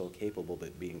airplanes that are so capable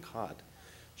but being caught,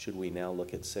 should we now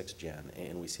look at 6th gen?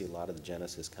 And we see a lot of the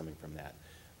genesis coming from that.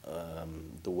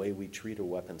 The way we treat a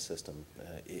weapon system,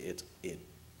 it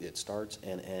starts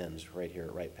and ends right here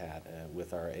at Wright-Pat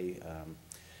with our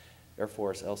Air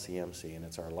Force LCMC, and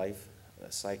it's our Life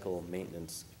Cycle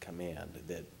Maintenance Command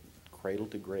that cradle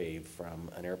to grave from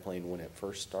an airplane when it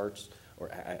first starts, or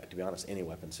to be honest, any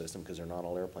weapon system, because they're not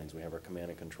all airplanes. We have our command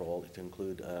and control to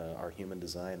include our human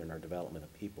design and our development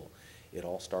of people. It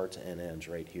all starts and ends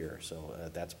right here. So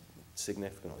that's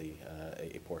significantly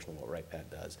a portion of what Wright-Pat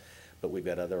does. But we've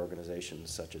got other organizations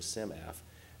such as CIMAF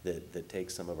that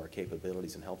takes some of our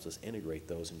capabilities and helps us integrate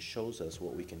those and shows us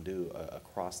what we can do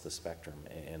across the spectrum.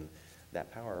 And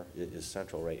that power is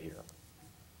central right here.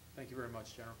 Thank you very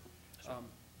much, General.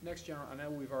 Next, General, I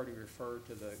know we've already referred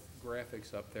to the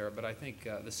graphics up there, but I think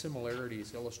the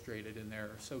similarities illustrated in there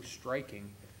are so striking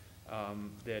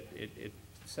that it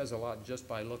says a lot just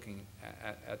by looking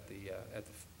at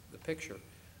the picture.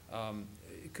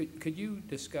 Could you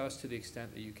discuss, to the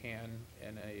extent that you can,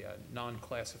 in a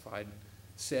non-classified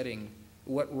setting,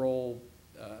 what role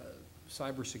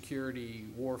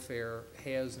cybersecurity warfare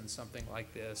has in something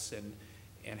like this,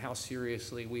 and how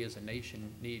seriously we as a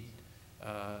nation need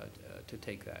to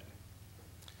take that?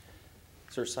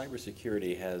 Sir,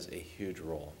 cybersecurity has a huge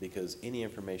role because any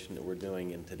information that we're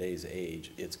doing in today's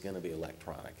age, it's going to be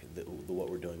electronic, what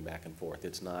we're doing back and forth.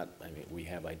 It's not, I mean, we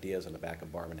have ideas on the back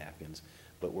of Barma napkins,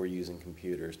 but we're using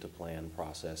computers to plan,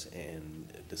 process, and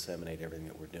disseminate everything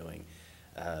that we're doing.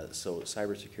 So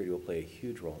cybersecurity will play a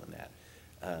huge role in that.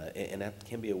 And that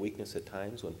can be a weakness at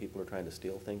times when people are trying to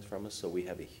steal things from us. So we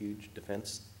have a huge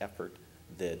defense effort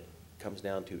that comes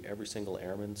down to every single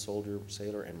airman, soldier,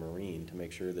 sailor, and Marine to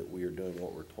make sure that we are doing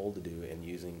what we're told to do and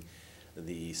using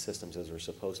the systems as we're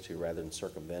supposed to rather than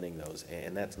circumventing those.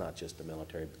 And that's not just the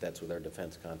military, but that's with our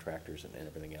defense contractors and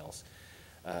everything else.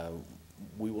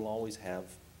 We will always have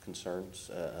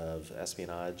concerns of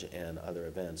espionage and other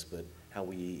events, but how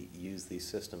we use these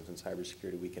systems in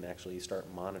cybersecurity, we can actually start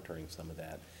monitoring some of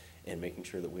that and making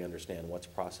sure that we understand what's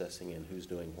processing and who's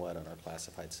doing what on our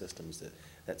classified systems.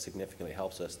 That significantly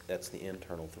helps us. That's the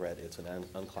internal threat. It's an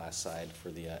unclassed side for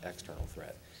the external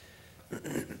threat.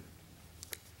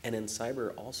 And then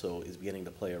cyber also is beginning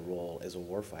to play a role as a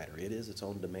warfighter. It is its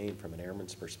own domain from an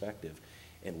airman's perspective,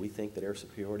 and we think that air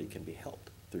superiority can be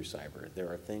helped through cyber.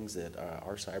 There are things that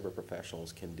our cyber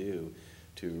professionals can do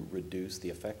to reduce the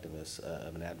effectiveness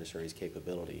of an adversary's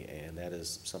capability, and that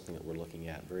is something that we're looking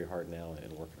at very hard now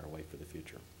and working our way for the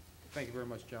future. Thank you very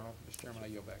much, General. Mr. Chairman, I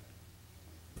yield back.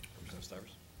 Representative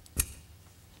Stivers?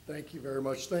 Thank you very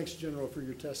much. Thanks, General, for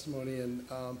your testimony. And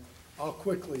I'll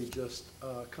quickly just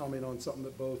comment on something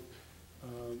that both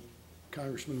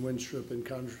Congressman Winstrup and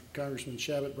Congressman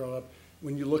Chabot brought up.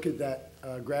 When you look at that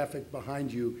graphic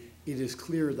behind you, it is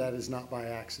clear that is not by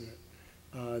accident.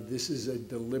 This is a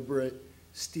deliberate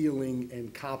stealing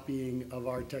and copying of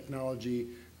our technology.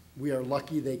 We are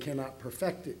lucky they cannot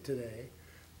perfect it today,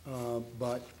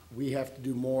 but we have to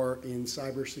do more in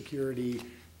cybersecurity.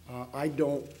 I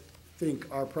don't think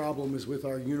our problem is with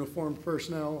our uniformed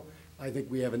personnel. I think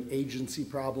we have an agency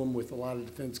problem with a lot of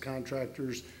defense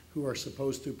contractors who are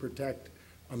supposed to protect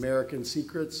American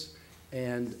secrets.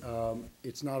 And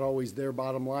it's not always their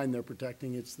bottom line they're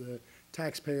protecting, it's the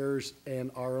taxpayers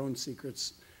and our own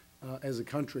secrets as a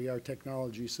country, our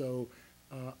technology. So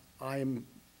I'm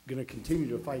going to continue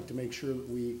to fight to make sure that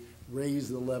we raise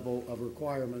the level of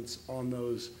requirements on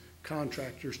those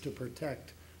contractors to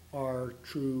protect our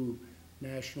true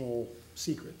national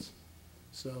secrets.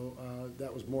 So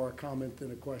that was more a comment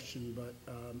than a question, but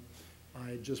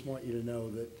I just want you to know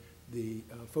that the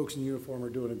folks in uniform are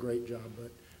doing a great job,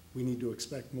 but we need to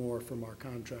expect more from our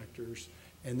contractors.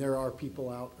 And there are people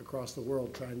out across the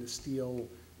world trying to steal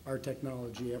our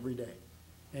technology every day.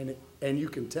 And you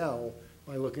can tell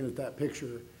by looking at that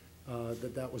picture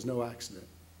that that was no accident.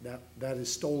 That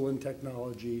is stolen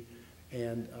technology,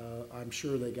 and I'm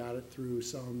sure they got it through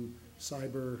some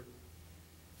cyber,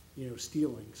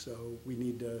 stealing. So we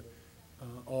need to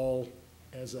all,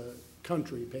 as a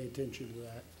country, pay attention to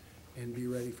that and be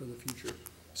ready for the future.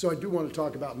 So I do want to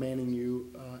talk about Manning. You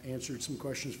answered some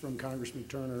questions from Congressman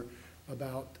Turner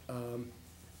about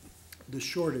the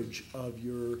shortage of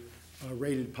your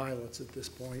rated pilots at this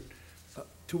point.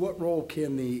 To what role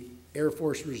can the Air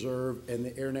Force Reserve and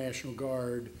the Air National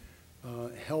Guard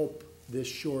help this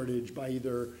shortage by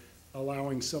either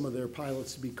allowing some of their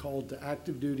pilots to be called to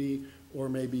active duty or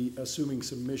maybe assuming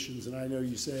some missions? And I know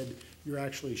you said you're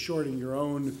actually shorting your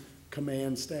own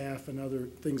command staff and other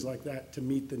things like that to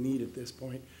meet the need at this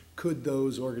point. Could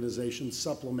those organizations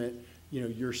supplement,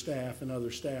 your staff and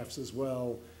other staffs as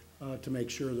well to make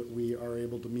sure that we are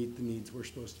able to meet the needs we're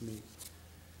supposed to meet?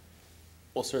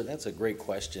 Well, sir, that's a great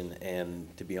question,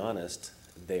 and to be honest,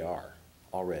 they are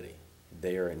already.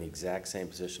 They are in the exact same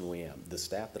position we am. The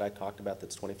staff that I talked about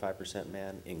that's 25%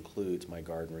 man includes my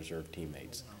Guard and Reserve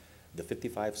teammates. Wow. The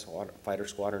 55 fighter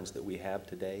squadrons that we have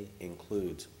today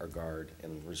includes our Guard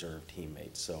and Reserve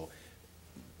teammates. So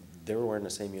they're wearing the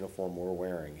same uniform we're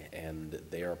wearing, and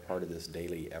they are part of this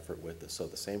daily effort with us. So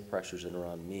the same pressures that are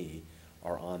on me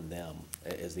are on them.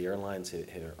 As the airlines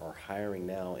are hiring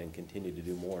now and continue to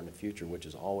do more in the future, which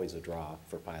is always a draw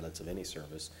for pilots of any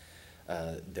service,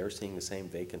 they're seeing the same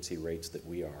vacancy rates that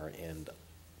we are. And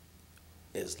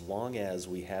as long as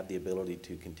we have the ability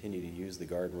to continue to use the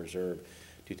Guard and Reserve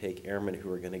to take airmen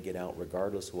who are going to get out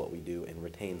regardless of what we do and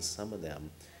retain some of them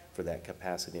for that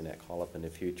capacity and that call up in the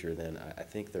future, then I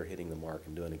think they're hitting the mark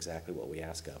and doing exactly what we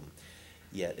ask of them.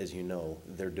 Yet, as you know,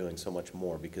 they're doing so much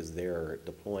more because they're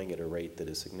deploying at a rate that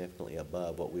is significantly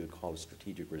above what we would call a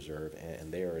strategic reserve,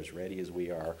 and they are as ready as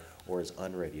we are or as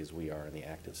unready as we are on the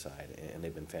active side, and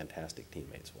they've been fantastic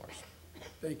teammates for us.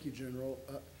 Thank you, General.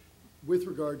 With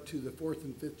regard to the fourth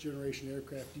and fifth generation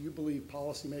aircraft, do you believe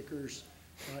policymakers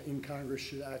in Congress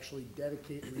should actually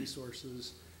dedicate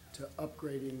resources to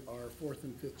upgrading our fourth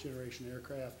and fifth generation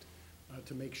aircraft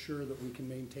to make sure that we can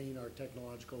maintain our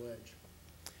technological edge?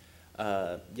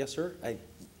 Yes, sir.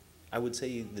 I would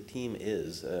say the team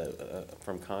is,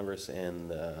 from Congress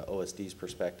and OSD's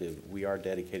perspective, we are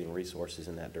dedicating resources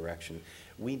in that direction.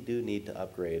 We do need to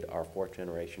upgrade our fourth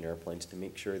generation airplanes to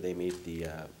make sure they meet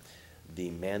the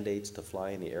mandates to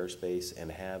fly in the airspace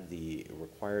and have the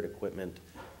required equipment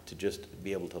to just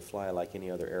be able to fly like any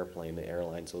other airplane, the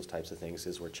airlines, those types of things,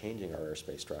 as we're changing our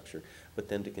airspace structure. But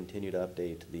then to continue to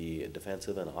update the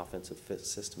defensive and offensive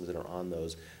systems that are on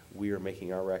those, we are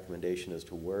making our recommendation as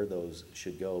to where those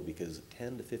should go, because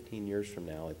 10 to 15 years from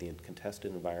now, at the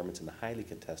contested environments and the highly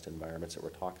contested environments that we're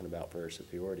talking about for air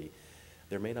superiority,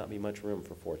 there may not be much room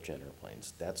for fourth gen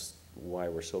airplanes. That's why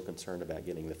we're so concerned about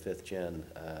getting the fifth gen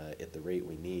at the rate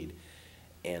we need.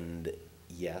 And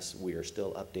yes, we are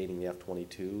still updating the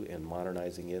F-22 and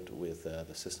modernizing it with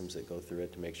the systems that go through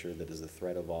it to make sure that as the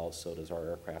threat evolves, so does our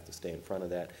aircraft to stay in front of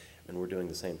that. And we're doing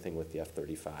the same thing with the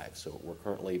F-35. So we're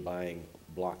currently buying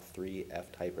Block 3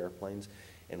 F-type airplanes,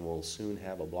 and we'll soon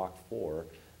have a Block 4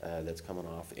 that's coming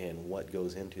off. And what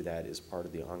goes into that is part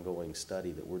of the ongoing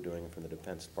study that we're doing from the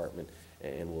Defense Department,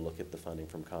 and we'll look at the funding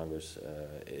from Congress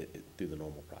through the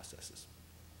normal processes.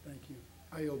 Thank you.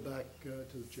 I yield back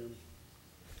to the chairman.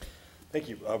 Thank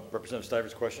you. Representative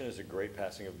Stiver's question is a great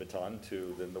passing of baton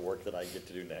to then the work that I get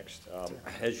to do next.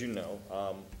 As you know,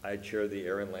 I chair the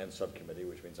Air and Land Subcommittee,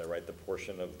 which means I write the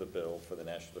portion of the bill for the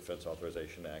National Defense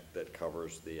Authorization Act that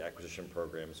covers the acquisition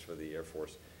programs for the Air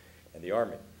Force and the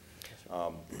Army.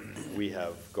 We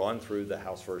have gone through the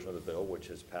House version of the bill, which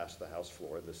has passed the House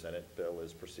floor. The Senate bill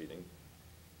is proceeding.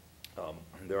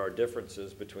 There are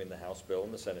differences between the House bill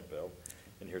and the Senate bill,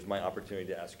 and here's my opportunity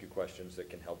to ask you questions that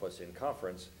can help us in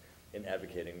conference in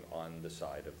advocating on the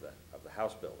side of the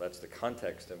House bill. That's the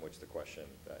context in which the question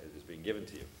is being given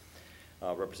to you.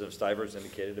 Representative Stivers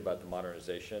indicated about the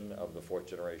modernization of the fourth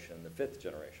generation and the fifth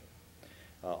generation.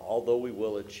 Although we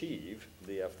will achieve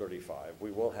the F-35,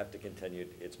 we will have to continue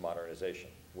its modernization,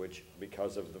 which,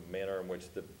 because of the manner in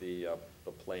which the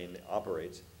plane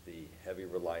operates, the heavy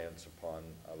reliance upon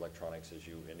electronics, as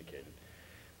you indicated,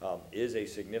 is a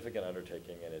significant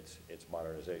undertaking in its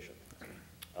modernization.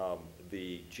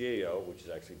 The GAO, which is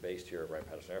actually based here at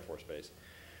Wright-Patterson Air Force Base,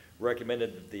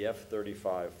 recommended that the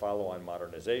F-35 follow-on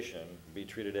modernization be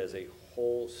treated as a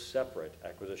whole separate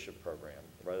acquisition program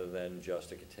rather than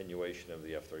just a continuation of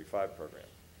the F-35 program.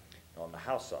 On the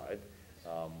House side,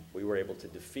 we were able to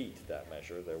defeat that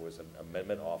measure. There was an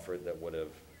amendment offered that would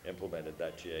have implemented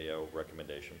that GAO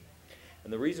recommendation.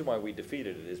 And the reason why we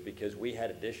defeated it is because we had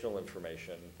additional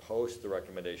information post the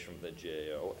recommendation from the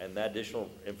GAO, and that additional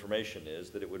information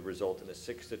is that it would result in a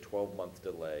 6 to 12 month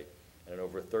delay and an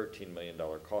over $13 million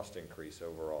cost increase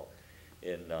overall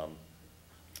in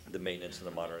the maintenance and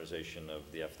the modernization of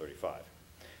the F-35.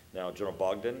 Now, General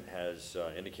Bogdan has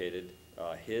indicated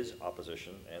his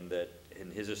opposition, and that in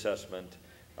his assessment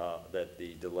that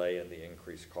the delay and the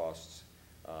increased costs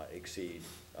exceed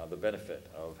the benefit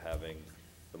of having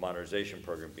the modernization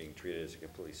program being treated as a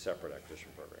completely separate acquisition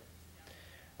program.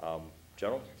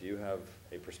 General, do you have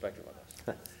a perspective on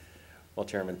this? Well,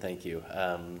 Chairman, thank you.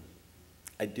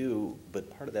 I do, but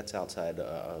part of that's outside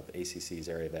of ACC's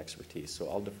area of expertise, so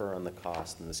I'll defer on the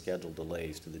cost and the scheduled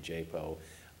delays to the JPO.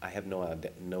 I have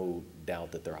no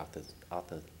doubt that their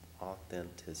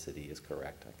authenticity is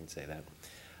correct. I can say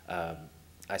that.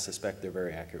 I suspect they're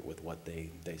very accurate with what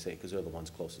they say, because they're the ones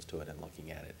closest to it and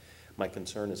looking at it. My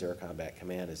concern as Air Combat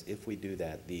Command is if we do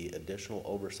that, the additional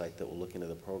oversight that will look into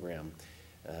the program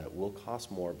will cost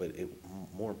more, but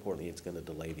more importantly, it's going to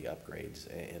delay the upgrades.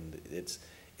 And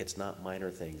it's not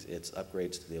minor things. It's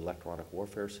upgrades to the electronic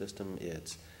warfare system.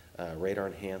 It's radar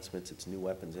enhancements. It's new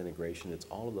weapons integration. It's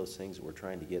all of those things that we're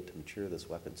trying to get to mature this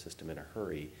weapon system in a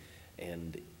hurry.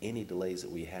 And any delays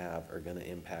that we have are going to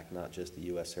impact not just the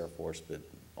U.S. Air Force, but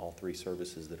all three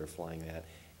services that are flying that,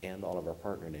 and all of our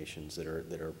partner nations that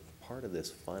are part of this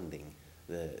funding.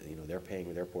 They're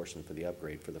paying their portion for the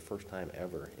upgrade for the first time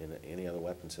ever in any other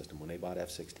weapon system. When they bought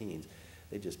F-16s,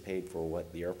 they just paid for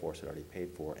what the Air Force had already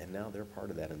paid for, and now they're part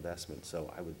of that investment.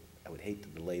 So I would hate to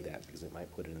delay that, because it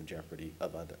might put it in jeopardy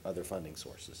of other funding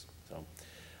sources. So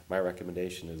my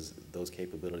recommendation is those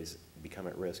capabilities become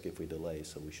at risk if we delay,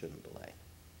 so we shouldn't delay.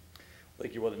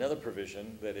 Thank you. Well, another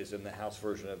provision that is in the House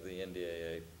version of the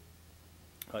NDAA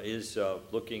is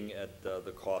looking at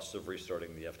the costs of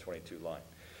restarting the F-22 line.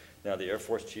 Now, the Air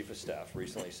Force Chief of Staff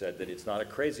recently said that it's not a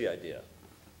crazy idea.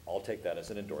 I'll take that as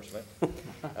an endorsement.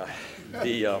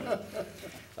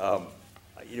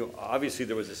 Obviously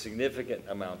there was a significant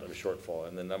amount of shortfall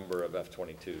in the number of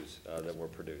F-22s that were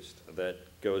produced. That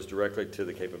goes directly to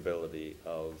the capability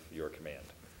of your command.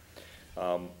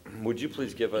 Would you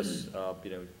please give us,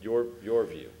 your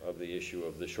view of the issue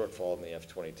of the shortfall in the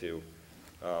F-22?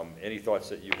 Any thoughts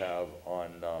that you have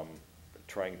on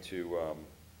trying to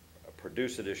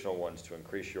produce additional ones to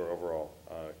increase your overall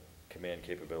command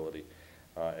capability?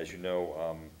 As you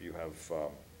know, you have,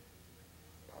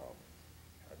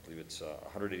 I believe it's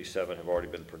 187 have already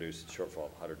been produced, shortfall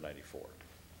of 194.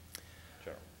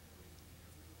 General.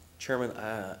 Chairman,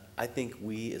 I think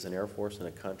we as an Air Force and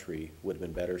a country would have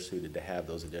been better suited to have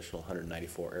those additional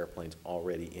 194 airplanes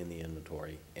already in the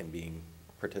inventory and being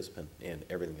participant in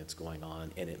everything that's going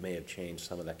on, and it may have changed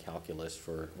some of that calculus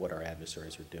for what our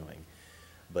adversaries are doing.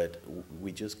 But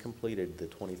we just completed the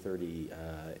 2030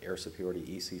 Air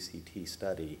Superiority ECCT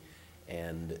study,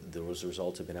 and those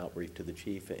results have been outbriefed to the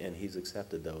chief, and he's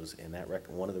accepted those. And that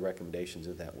one of the recommendations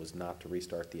of that was not to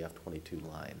restart the F-22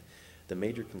 line. The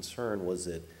major concern was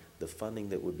that the funding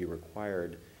that would be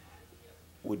required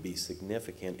would be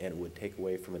significant, and it would take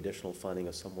away from additional funding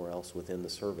of somewhere else within the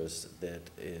service that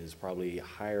is probably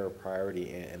higher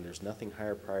priority, and there's nothing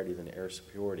higher priority than air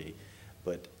superiority.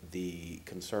 But the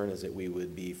concern is that we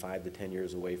would be 5 to 10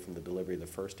 years away from the delivery of the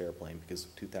first airplane, because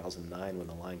 2009, when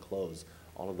the line closed,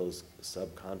 all of those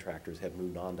subcontractors had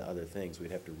moved on to other things. We'd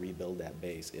have to rebuild that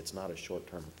base. It's not a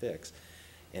short-term fix.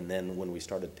 And then when we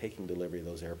started taking delivery of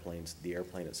those airplanes, the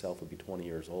airplane itself would be 20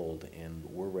 years old, and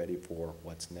we're ready for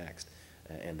what's next.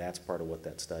 And that's part of what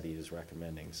that study is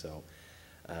recommending. So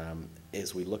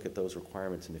as we look at those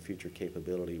requirements in the future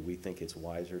capability, we think it's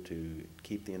wiser to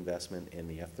keep the investment in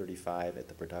the F-35 at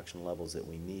the production levels that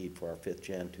we need for our 5th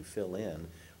gen to fill in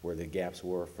where the gaps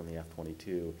were from the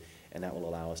F-22, and that will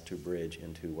allow us to bridge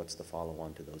into what's the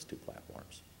follow-on to those two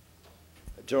platforms.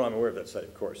 General, I'm aware of that study,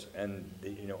 of course, and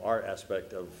our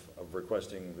aspect of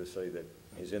requesting the study that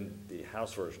is in the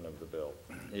House version of the bill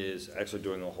is actually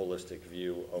doing a holistic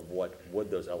view of what would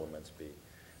those elements be.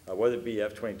 whether it be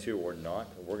F-22 or not,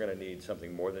 we're going to need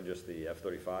something more than just the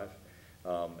F-35.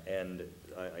 And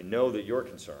I know that your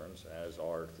concerns, as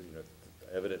are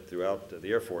evident throughout the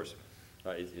Air Force,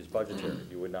 is budgetary.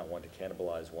 You would not want to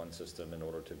cannibalize one system in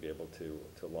order to be able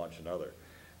to launch another.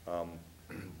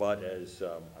 But as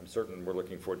I'm certain we're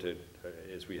looking forward to,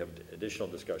 as we have additional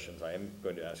discussions, I am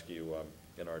going to ask you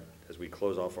as we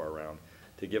close off our round,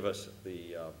 to give us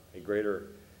a greater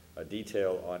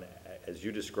detail on, as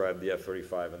you described, the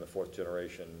F-35 and the fourth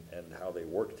generation and how they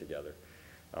work together.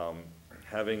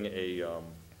 Having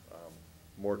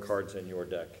more cards in your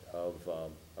deck of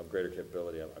greater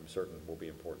capability, I'm certain will be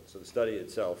important. So the study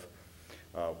itself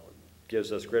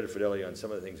gives us greater fidelity on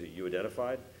some of the things that you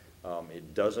identified.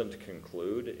 It doesn't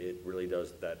conclude. It really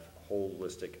does that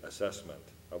holistic assessment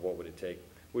of what would it take,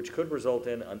 which could result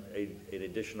in an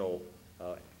additional,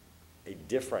 a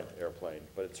different airplane,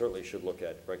 but it certainly should look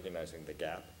at recognizing the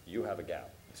gap. You have a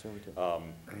gap.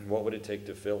 What would it take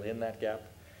to fill in that gap?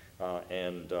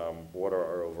 And what are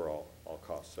our overall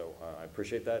costs? So I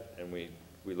appreciate that, and we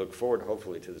look forward,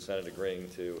 hopefully, to the Senate agreeing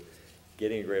to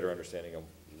getting a greater understanding of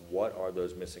what are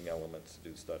those missing elements to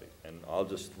do the study. And I'll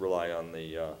just rely on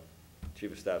the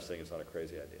Chief of Staff saying it's not a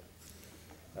crazy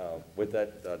idea. With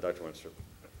that, Dr. Winstrup.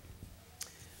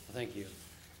 Thank you.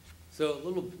 So a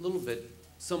little bit,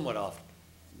 somewhat off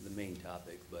the main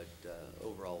topic, but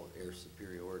overall air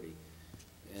superiority.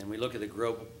 And we look at the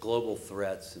global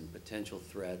threats and potential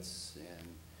threats and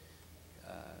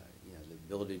the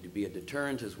ability to be a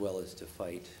deterrent as well as to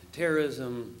fight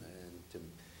terrorism and to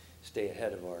stay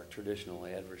ahead of our traditional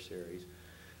adversaries.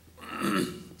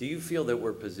 Do you feel that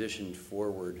we're positioned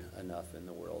forward enough in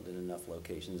the world in enough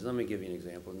locations? Let me give you an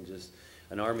example. Just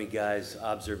an Army guy's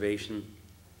observation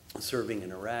serving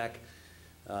in Iraq.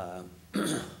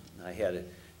 I had a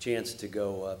chance to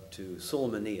go up to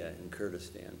Sulaymaniyah in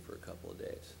Kurdistan for a couple of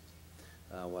days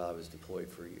while I was deployed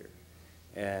for a year.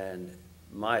 And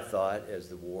my thought as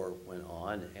the war went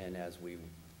on and as we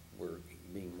were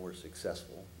being more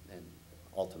successful, and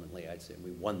ultimately I'd say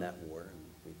we won that war,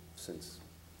 and since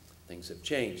things have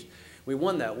changed, we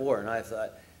won that war, and I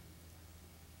thought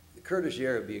the Kurdish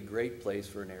area would be a great place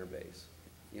for an air base.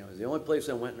 It was the only place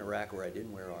I went in Iraq where I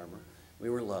didn't wear armor. We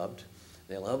were loved.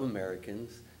 They love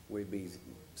Americans. We'd be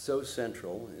so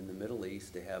central in the Middle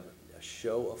East to have a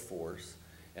show of force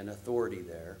and authority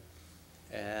there.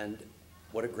 And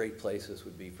what a great place this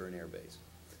would be for an air base.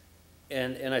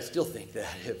 And I still think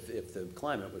that if the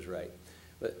climate was right.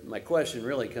 But my question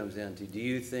really comes down to, do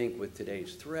you think with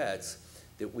today's threats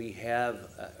that we have,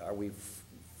 are we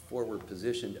forward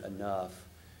positioned enough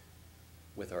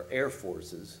with our air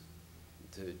forces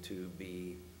to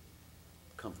be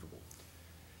comfortable?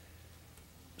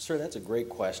 Sir, that's a great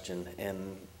question,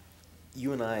 and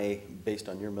you and I, based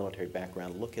on your military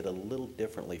background, look at it a little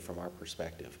differently from our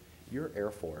perspective. Your Air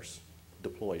Force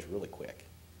deploys really quick.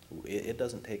 It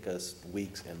doesn't take us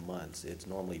weeks and months. It's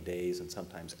normally days and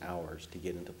sometimes hours to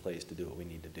get into place to do what we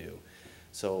need to do.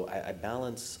 So I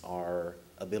balance our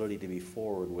ability to be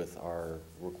forward with our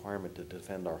requirement to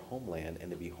defend our homeland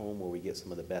and to be home where we get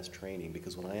some of the best training,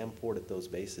 because when I am forward at those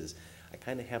bases, I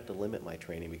kind of have to limit my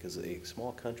training, because a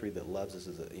small country that loves us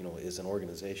as an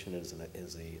organization, as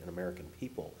an American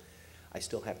people, I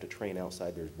still have to train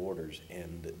outside their borders,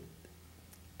 and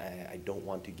I don't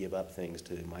want to give up things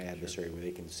to my adversary where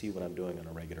they can see what I'm doing on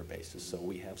a regular basis. So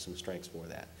we have some strengths for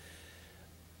that.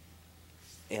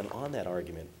 And on that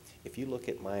argument, if you look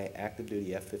at my active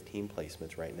duty F-15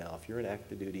 placements right now, if you're an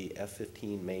active duty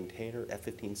F-15 maintainer,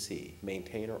 F-15C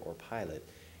maintainer or pilot,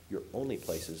 your only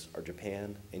places are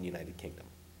Japan and United Kingdom.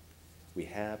 We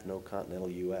have no continental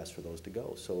U.S. for those to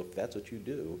go. So if that's what you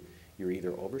do, you're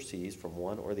either overseas from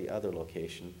one or the other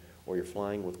location, or you're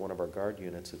flying with one of our guard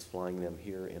units that's flying them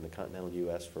here in the continental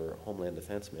U.S. for a Homeland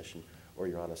Defense mission, or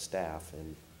you're on a staff,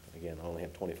 and again, I only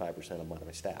have 25% of them on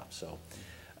my staff. So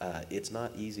it's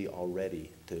not easy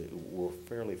already we're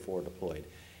fairly forward deployed.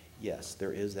 Yes,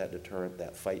 there is that deterrent,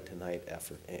 that fight tonight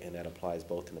effort, and that applies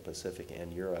both in the Pacific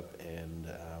and Europe, and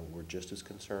we're just as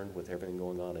concerned with everything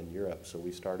going on in Europe. So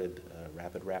we started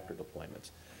rapid Raptor deployments,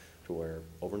 to where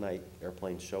overnight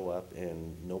airplanes show up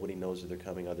and nobody knows that they're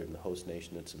coming other than the host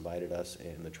nation that's invited us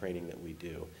and the training that we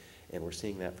do. And we're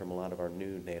seeing that from a lot of our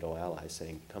new NATO allies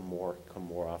saying, come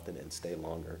more often and stay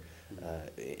longer.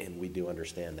 And we do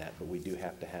understand that, but we do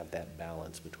have to have that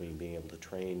balance between being able to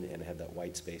train and have that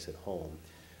white space at home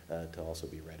to also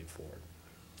be ready for it.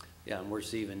 Yeah, and we're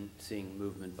seeing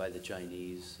movement by the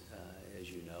Chinese, as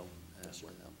you know,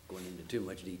 without going into too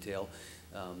much detail,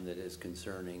 that is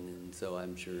concerning, and so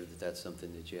I'm sure that that's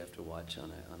something that you have to watch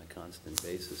on a constant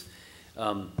basis.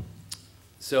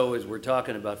 So as we're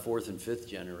talking about fourth and fifth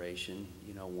generation,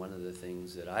 you know, one of the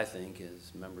things that I think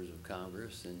as members of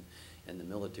Congress and the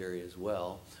military as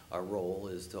well, our role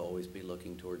is to always be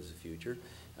looking towards the future.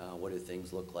 What do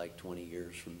things look like 20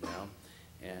 years from now?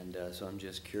 And so I'm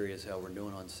just curious how we're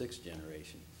doing on sixth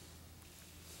generation.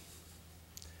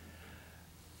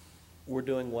 We're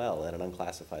doing well at an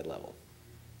unclassified level.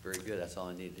 Very good, that's all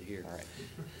I need to hear. All right.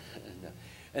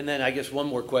 And then I guess one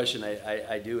more question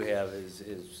I do have is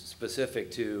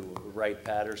specific to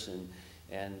Wright-Patterson.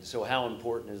 And so how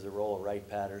important is the role of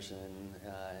Wright-Patterson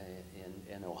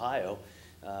in Ohio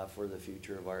for the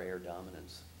future of our air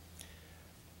dominance?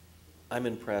 I'm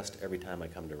impressed every time I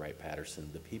come to Wright-Patterson.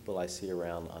 The people I see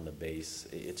around on the base,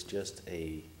 it's just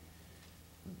the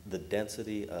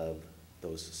density of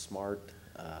those smart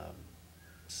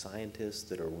scientists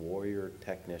that are warrior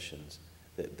technicians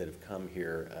that have come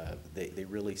here. They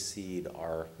really seed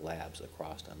our labs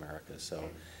across America. So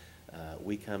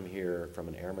we come here from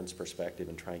an airman's perspective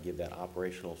and try and give that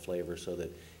operational flavor so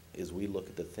that as we look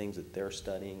at the things that they're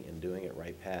studying and doing at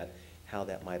Wright-Pat, how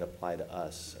that might apply to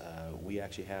us. We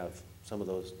actually have some of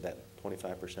those, that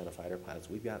 25% of fighter pilots,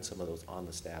 we've got some of those on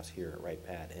the staffs here at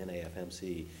Wright-Pat and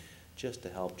AFMC just to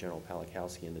help General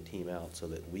Palikowski and the team out so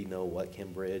that we know what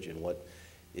can bridge and what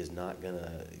is not going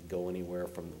to go anywhere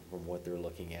from what they're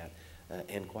looking at.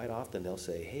 And quite often they'll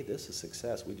say, hey, this is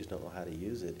success, we just don't know how to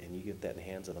use it. And you get that in the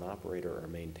hands of an operator or a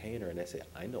maintainer and they say,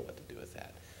 I know what to do with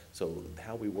that. So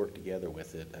how we work together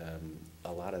with it,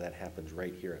 a lot of that happens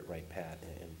right here at Wright-Pat,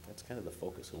 and that's kind of the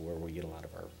focus of where we get a lot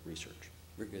of our research.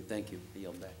 Very good, thank you. I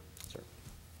yield back. Sir.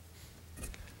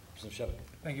 Representative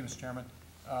Shevit. Thank you, Mr. Chairman.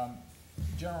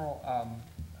 General,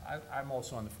 I'm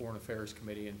also on the Foreign Affairs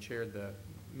Committee and chaired the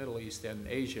Middle East and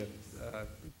Asia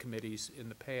committees in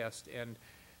the past, and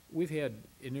we've had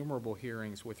innumerable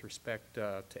hearings with respect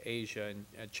to Asia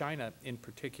and China in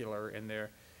particular, and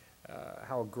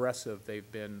how aggressive they've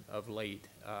been of late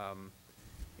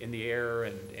in the air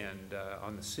and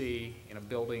on the sea,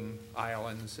 building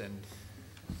islands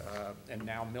and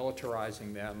now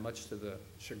militarizing them, much to the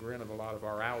chagrin of a lot of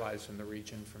our allies in the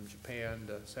region, from Japan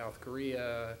to South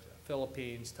Korea,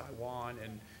 Philippines, Taiwan,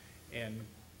 and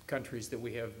countries that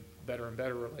we have better and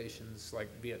better relations, like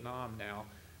Vietnam now.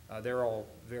 They're all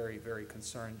very, very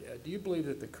concerned. Do you believe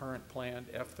that the current planned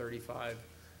F-35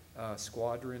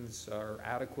 squadrons are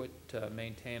adequate to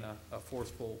maintain a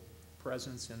forceful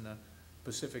presence in the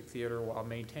Pacific theater while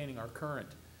maintaining our current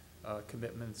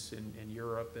commitments in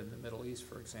Europe and the Middle East,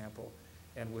 for example?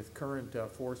 And with current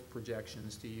force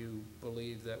projections, do you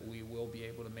believe that we will be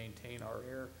able to maintain our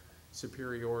air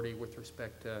superiority with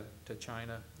respect to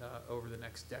China over the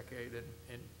next decade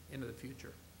and into the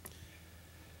future?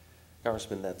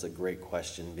 Congressman, that's a great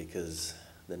question because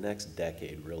the next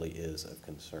decade really is of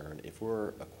concern. If we're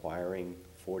acquiring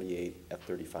 48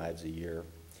 F-35s a year,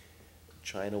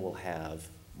 China will have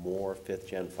more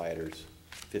fifth-gen fighters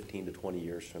 15 to 20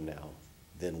 years from now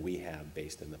than we have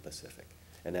based in the Pacific.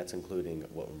 And that's including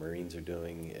what Marines are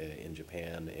doing in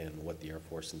Japan and what the Air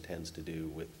Force intends to do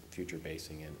with future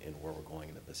basing and where we're going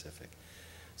in the Pacific.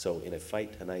 So in a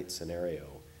fight tonight scenario,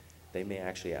 they may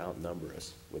actually outnumber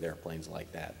us with airplanes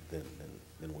like that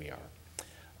than we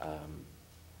are.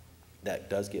 That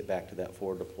does get back to that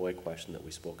forward deploy question that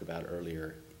we spoke about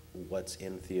earlier. What's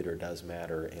in theater does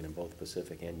matter, and in both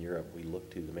Pacific and Europe, we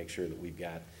look to make sure that we've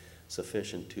got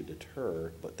sufficient to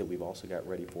deter, but that we've also got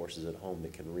ready forces at home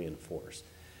that can reinforce.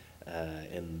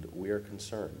 And we are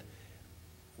concerned.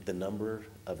 The number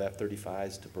of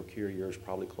F-35s to procure a year is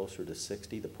probably closer to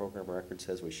 60. The program record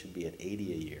says we should be at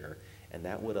 80 a year, and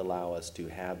that would allow us to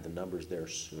have the numbers there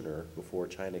sooner before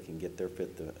China can get their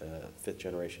fifth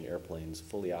generation airplanes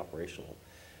fully operational.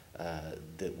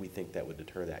 That we think that would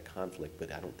deter that conflict,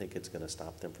 but I don't think it's going to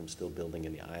stop them from still building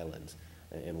in the islands,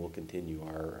 and we'll continue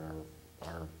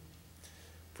our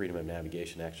freedom of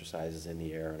navigation exercises in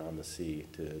the air and on the sea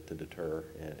to deter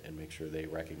and make sure they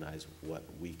recognize what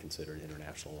we consider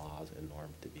international laws and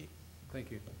norms to be.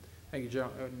 Thank you. Thank you, John.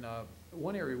 And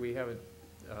one area we haven't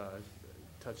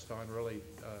touched on really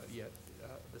yet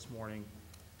this morning,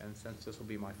 and since this will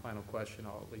be my final question,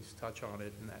 I'll at least touch on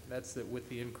it, and that's that with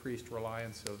the increased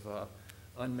reliance of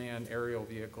unmanned aerial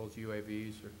vehicles,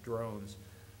 UAVs, or drones,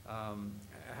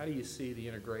 how do you see the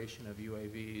integration of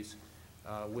UAVs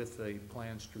with the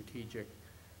planned strategic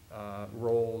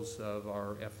roles of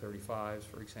our F-35s,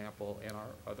 for example, and our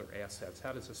other assets?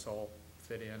 How does this all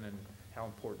fit in, and how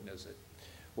important is it?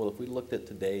 Well, if we looked at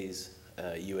today's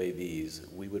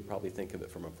UAVs, we would probably think of it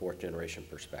from a fourth generation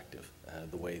perspective,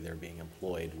 the way they're being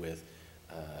employed with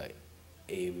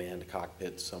a manned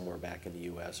cockpit somewhere back in the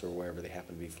U.S. or wherever they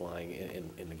happen to be flying.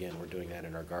 And again, we're doing that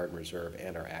in our Guard and Reserve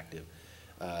and our active.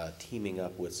 teaming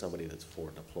up with somebody that's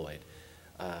forward deployed.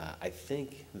 I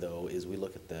think, though, as we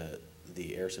look at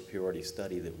the air superiority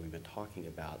study that we've been talking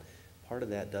about, part of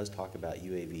that does talk about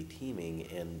UAV teaming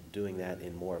and doing that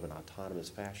in more of an autonomous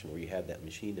fashion where you have that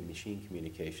machine-to-machine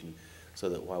communication so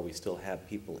that while we still have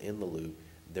people in the loop,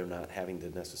 they're not having to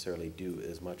necessarily do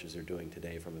as much as they're doing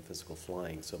today from a physical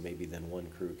flying. So maybe then one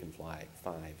crew can fly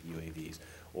 5 UAVs,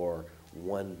 or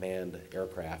one manned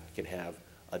aircraft can have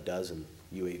a dozen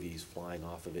UAVs flying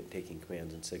off of it, taking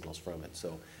commands and signals from it.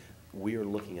 So we are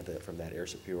looking at that from that air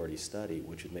superiority study,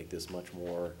 which would make this much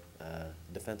more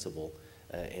defensible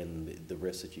and the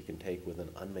risks that you can take with an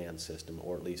unmanned system,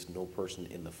 or at least no person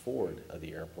in the forward of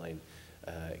the airplane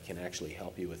can actually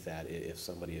help you with that. If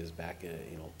somebody is back,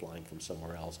 flying from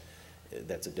somewhere else,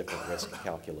 that's a different risk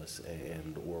calculus,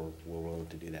 and we're willing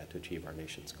to do that to achieve our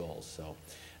nation's goals. So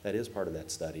that is part of that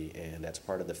study, and that's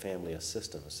part of the family of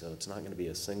systems. So it's not going to be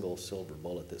a single silver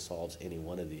bullet that solves any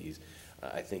one of these.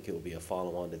 I think it will be a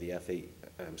follow-on to the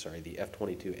the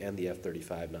F-22 and the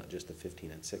F-35, not just the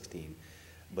 15 and 16.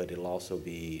 But it'll also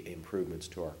be improvements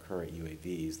to our current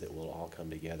UAVs that will all come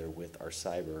together with our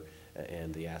cyber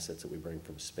and the assets that we bring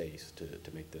from space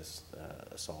to make this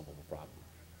a solvable problem.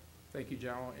 Thank you,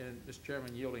 General. And Mr.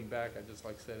 Chairman, yielding back, I'd just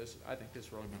like to say this, I think this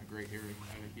has really been a great hearing.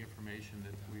 I think the information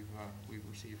that we've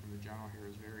received from the General here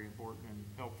is very important and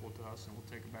helpful to us, and we'll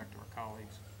take it back to our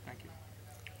colleagues. Thank you.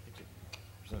 Thank you.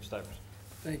 Representative Stivers.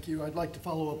 Thank you. I'd like to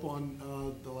follow up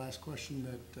on the last question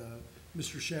that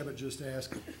Mr. Shabbat just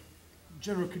asked.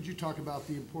 General, could you talk about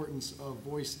the importance of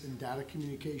voice and data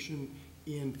communication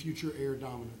in future air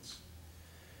dominance?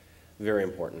 Very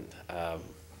important.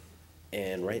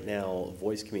 And right now,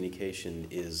 voice communication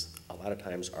is a lot of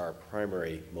times our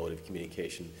primary mode of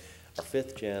communication. Our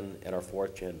 5th gen and our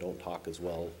 4th gen don't talk as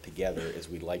well together as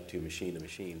we'd like to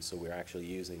machine, so we're actually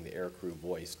using the aircrew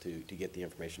voice to get the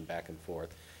information back and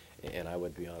forth. And I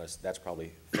would be honest, that's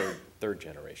probably third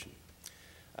generation.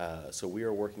 So we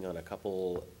are working on a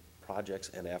couple projects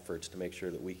and efforts to make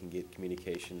sure that we can get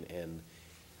communication and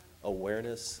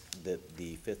awareness that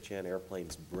the 5th gen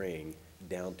airplanes bring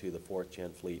down to the 4th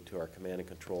gen fleet, to our command and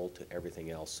control, to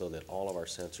everything else, so that all of our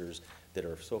sensors that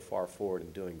are so far forward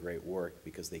and doing great work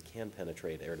because they can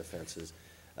penetrate air defenses,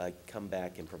 come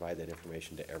back and provide that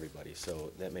information to everybody.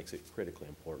 So that makes it critically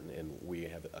important, and we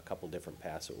have a couple different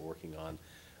paths that we're working on.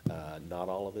 Not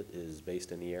all of it is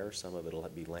based in the air. Some of it will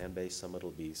be land-based, some of it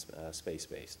will be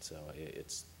space-based. So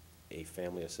it's a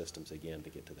family of systems, again, to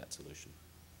get to that solution.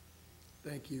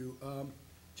 Thank you.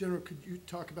 General, could you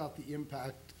talk about the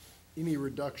impact, any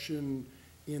reduction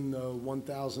in the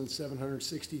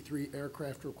 1,763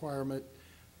 aircraft requirement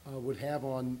would have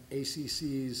on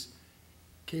ACC's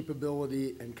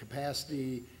capability and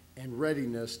capacity and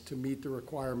readiness to meet the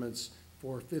requirements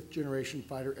for 5th generation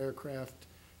fighter aircraft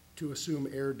to assume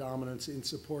air dominance in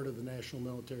support of the national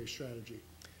military strategy?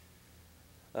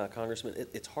 Congressman,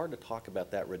 it's hard to talk about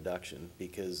that reduction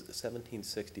because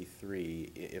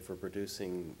 1763, if we're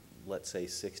producing, let's say,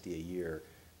 60 a year,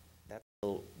 that's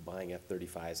still buying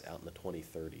F-35s out in the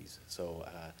 2030s. So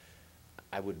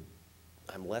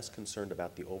I'm less concerned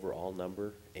about the overall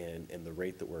number and the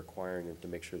rate that we're acquiring them to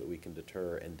make sure that we can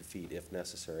deter and defeat, if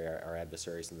necessary, our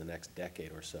adversaries in the next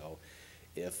decade or so.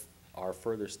 If our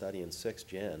further study in 6th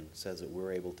gen says that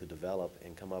we're able to develop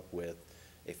and come up with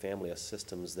a family of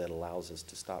systems that allows us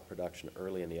to stop production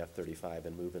early in the F-35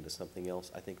 and move into something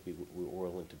else, I think we're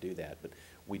willing to do that. But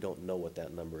we don't know what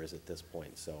that number is at this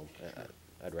point, so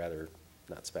I'd rather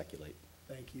not speculate.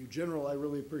 Thank you. General, I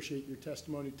really appreciate your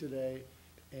testimony today,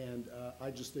 and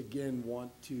I just again want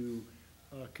to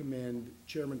commend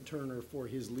Chairman Turner for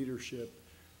his leadership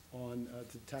on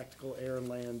the Tactical Air and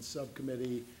Land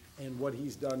Subcommittee and what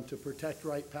he's done to protect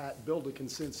Wright-Patt, build a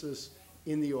consensus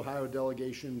in the Ohio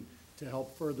delegation to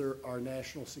help further our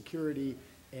national security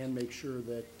and make sure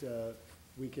that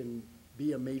we can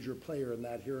be a major player in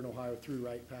that here in Ohio through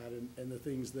Wright-Patt and the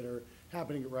things that are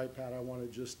happening at Wright-Patt. I want to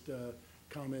just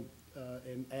comment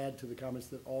and add to the comments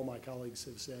that all my colleagues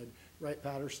have said.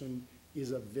 Wright-Patterson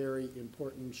is a very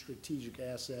important strategic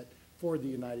asset for the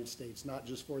United States, not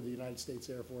just for the United States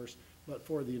Air Force, but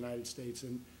for the United States,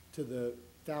 and to the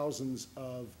thousands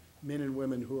of men and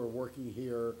women who are working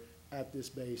here at this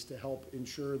base to help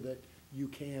ensure that you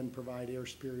can provide air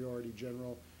superiority,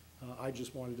 General. I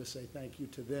just wanted to say thank you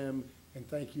to them, and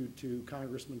thank you to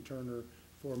Congressman Turner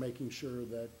for making sure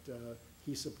that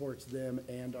he supports them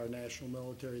and our national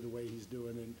military the way he's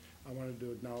doing, and I wanted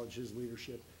to acknowledge his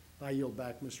leadership. I yield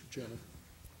back, Mr. Chairman.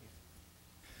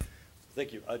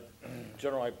 Thank you.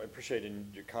 General, I appreciate in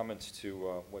your comments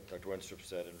to what Dr. Wenstrup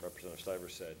said and Representative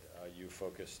Stivers said. You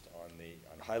focused on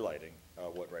highlighting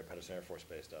what Wright-Patterson Air Force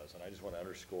Base does. And I just want to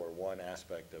underscore one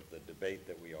aspect of the debate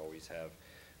that we always have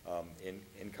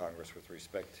in Congress with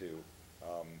respect to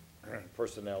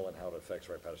personnel and how it affects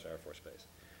Wright-Patterson Air Force Base.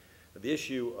 The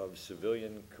issue of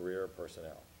civilian career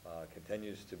personnel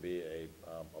continues to be a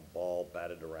ball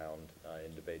batted around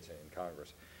in debates in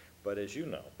Congress. But as you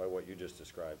know, by what you just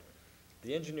described,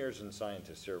 the engineers and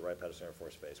scientists here at Wright-Patterson Air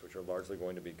Force Base, which are largely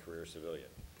going to be career civilian,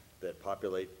 that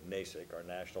populate NASIC, our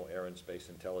National Air and Space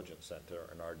Intelligence Center,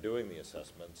 and are doing the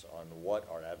assessments on what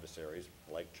our adversaries,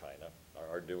 like China,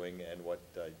 are doing and what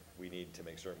we need to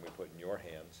make certain we put in your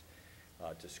hands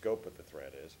to scope what the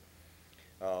threat is.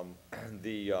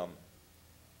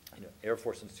 Air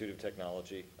Force Institute of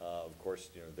Technology, of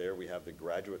course, there we have the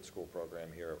graduate school program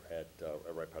here at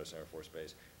Wright-Patterson Air Force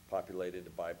Base,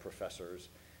 populated by professors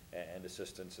and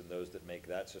assistants and those that make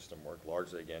that system work,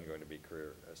 largely, again, going to be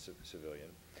career civilian.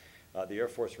 The Air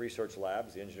Force Research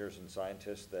Labs, the engineers and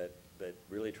scientists that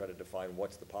really try to define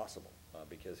what's the possible,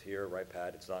 because here at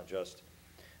Wright-Pat, it's not just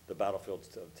the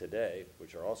battlefields of today,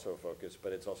 which are also a focus,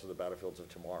 but it's also the battlefields of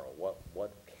tomorrow.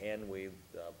 What can we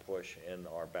push in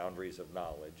our boundaries of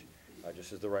knowledge,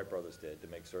 just as the Wright brothers did, to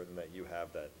make certain that you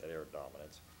have that air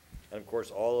dominance. And of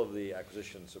course, all of the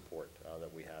acquisition support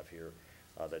that we have here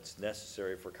that's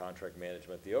necessary for contract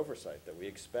management, the oversight that we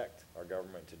expect our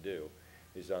government to do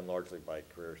is done largely by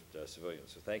career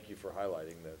civilians. So thank you for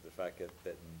highlighting the fact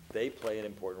that they play an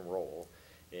important role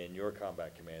in your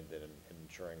combat command and in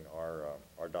ensuring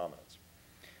our dominance.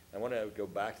 I want to go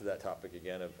back to that topic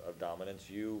again of dominance.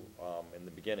 You, in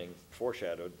the beginning,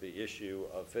 foreshadowed the issue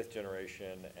of fifth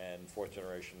generation and fourth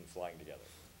generation flying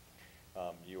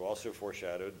together. You also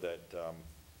foreshadowed that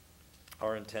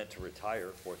our intent to retire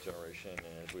fourth generation,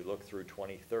 and as we look through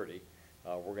 2030,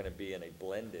 we're going to be in a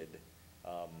blended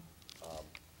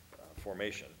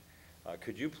formation.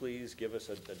 Could you please give us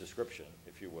a description,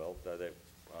 if you will,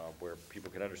 where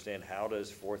people can understand how does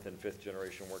fourth and fifth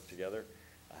generation work together?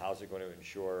 How is it going to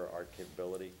ensure our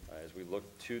capability as we look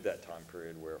to that time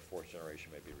period where fourth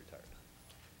generation may be retired?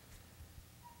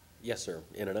 Yes, sir.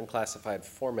 In an unclassified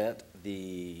format,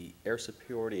 the air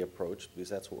superiority approach, because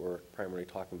that's what we're primarily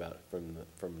talking about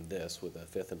from this, with the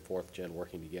fifth and fourth gen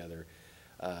working together,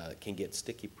 can get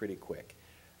sticky pretty quick.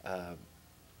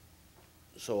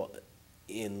 So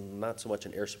in not so much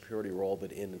an air superiority role,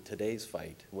 but in today's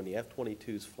fight, when the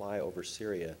F-22s fly over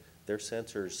Syria, their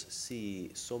sensors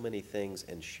see so many things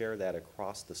and share that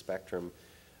across the spectrum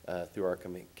through our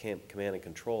command and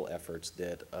control efforts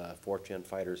that fourth-gen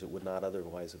fighters that would not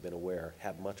otherwise have been aware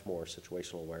have much more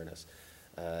situational awareness.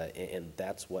 And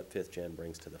that's what fifth-gen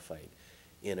brings to the fight.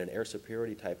 In an air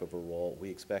superiority type of a role, we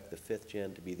expect the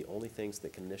fifth-gen to be the only things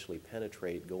that can initially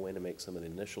penetrate, go in and make some of the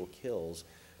initial kills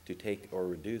to take or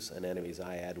reduce an enemy's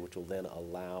IAD, which will then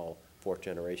allow fourth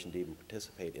generation to even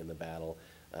participate in the battle.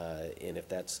 And if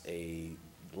that's a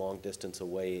long distance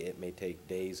away, it may take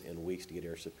days and weeks to get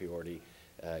air superiority.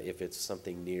 If it's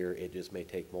something near, it just may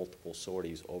take multiple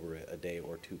sorties over a day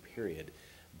or two period.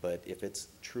 But if it's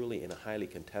truly in a highly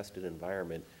contested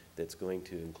environment that's going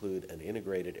to include an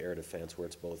integrated air defense where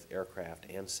it's both aircraft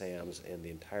and SAMs and the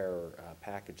entire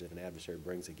package that an adversary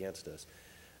brings against us,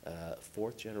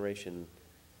 fourth generation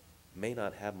may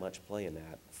not have much play in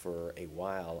that for a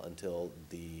while until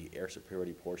the air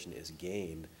superiority portion is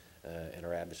gained and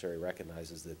our adversary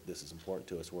recognizes that this is important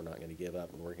to us, we're not going to give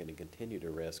up, and we're going to continue to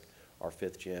risk our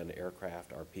fifth-gen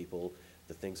aircraft, our people,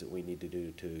 the things that we need to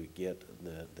do to get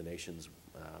the nation's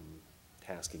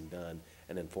tasking done,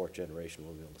 and then fourth generation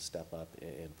will be able to step up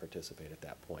and participate at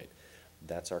that point.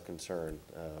 That's our concern,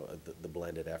 the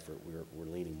blended effort. We're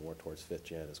leaning more towards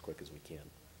fifth-gen as quick as we can.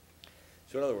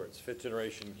 So in other words, fifth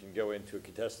generation can go into a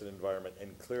contested environment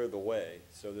and clear the way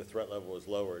so the threat level is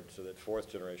lowered so that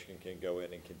fourth generation can go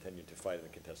in and continue to fight in a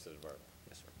contested environment.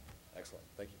 Yes, sir. Excellent.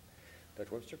 Thank you.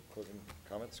 Dr. Webster, closing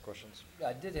comments, questions?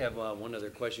 I did have one other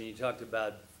question. You talked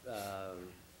about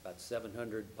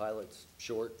 700 pilots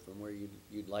short from where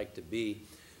you'd like to be.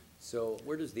 So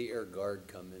where does the Air Guard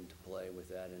come into play with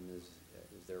that, and is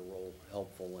their role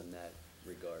helpful in that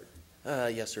regard?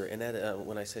 Yes, sir. And that,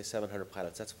 when I say 700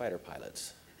 pilots, that's fighter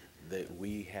pilots. That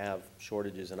we have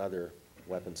shortages in other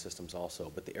weapon systems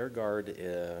also. But the Air Guard,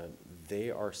 they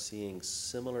are seeing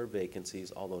similar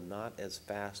vacancies, although not as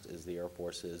fast as the Air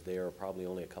Force is. They are probably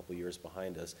only a couple years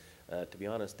behind us. To be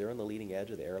honest, they're on the leading edge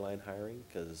of the airline hiring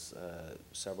because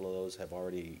several of those have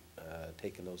already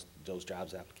taken those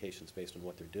jobs applications based on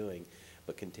what they're doing,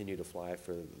 but continue to fly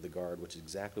for the Guard, which is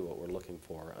exactly what we're looking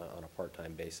for on a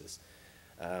part-time basis.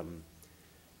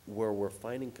 Where we're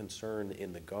finding concern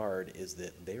in the Guard is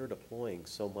that they are deploying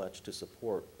so much to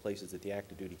support places that the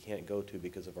active duty can't go to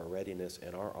because of our readiness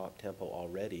and our op tempo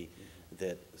already,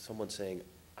 that someone's saying,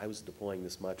 I was deploying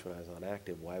this much when I was on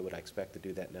active, why would I expect to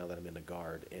do that now that I'm in the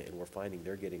Guard? And we're finding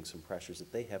they're getting some pressures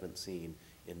that they haven't seen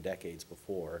in decades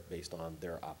before based on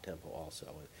their op tempo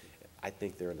also. And I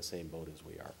think they're in the same boat as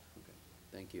we are. Okay,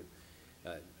 thank you.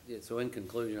 Yeah, so in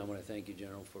conclusion, I want to thank you,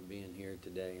 General, for being here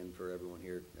today and for everyone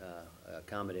here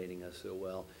accommodating us so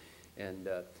well. And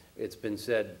it's been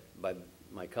said by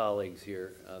my colleagues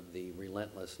here of the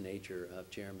relentless nature of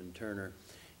Chairman Turner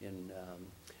in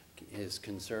his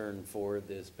concern for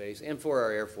this base and for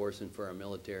our Air Force and for our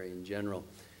military in general.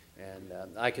 And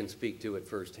I can speak to it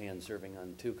firsthand, serving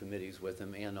on 2 committees with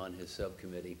him and on his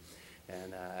subcommittee.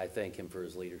 And I thank him for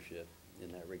his leadership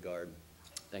in that regard.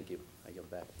 Thank you. I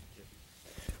yield back.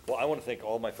 Well, I want to thank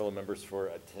all my fellow members for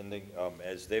attending.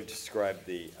 As they've described,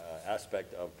 the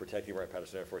aspect of protecting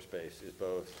Wright-Patterson Air Force Base is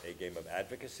both a game of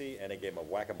advocacy and a game of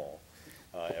whack-a-mole.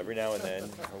 Every now and then,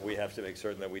 we have to make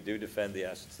certain that we do defend the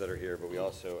assets that are here, but we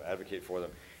also advocate for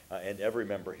them. And every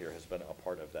member here has been a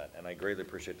part of that, and I greatly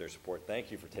appreciate their support.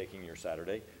 Thank you for taking your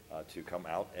Saturday to come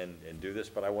out and do this,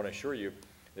 but I want to assure you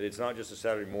that it's not just a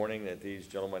Saturday morning that these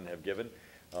gentlemen have given.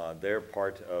 They're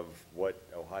part of what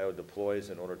Ohio deploys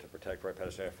in order to protect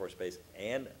Wright-Patterson Air Force Base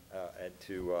and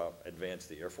to advance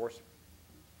the Air Force.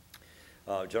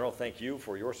 General, thank you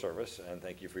for your service, and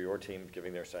thank you for your team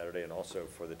giving their Saturday, and also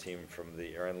for the team from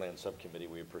the Air and Land Subcommittee.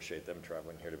 We appreciate them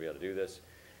traveling here to be able to do this.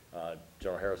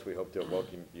 General Harris, we hope to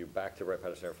welcome you back to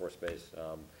Wright-Patterson Air Force Base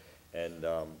and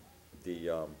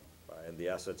the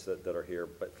assets that are here.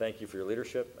 But thank you for your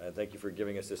leadership, and thank you for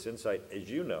giving us this insight. As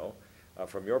you know,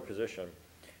 from your position,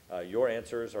 your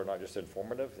answers are not just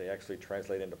informative, they actually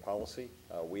translate into policy.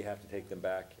 We have to take them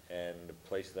back and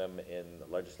place them in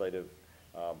legislative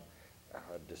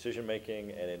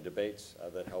decision-making and in debates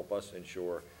that help us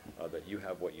ensure that you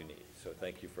have what you need. So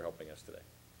thank you for helping us today.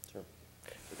 Sure.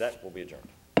 With that, we'll be adjourned.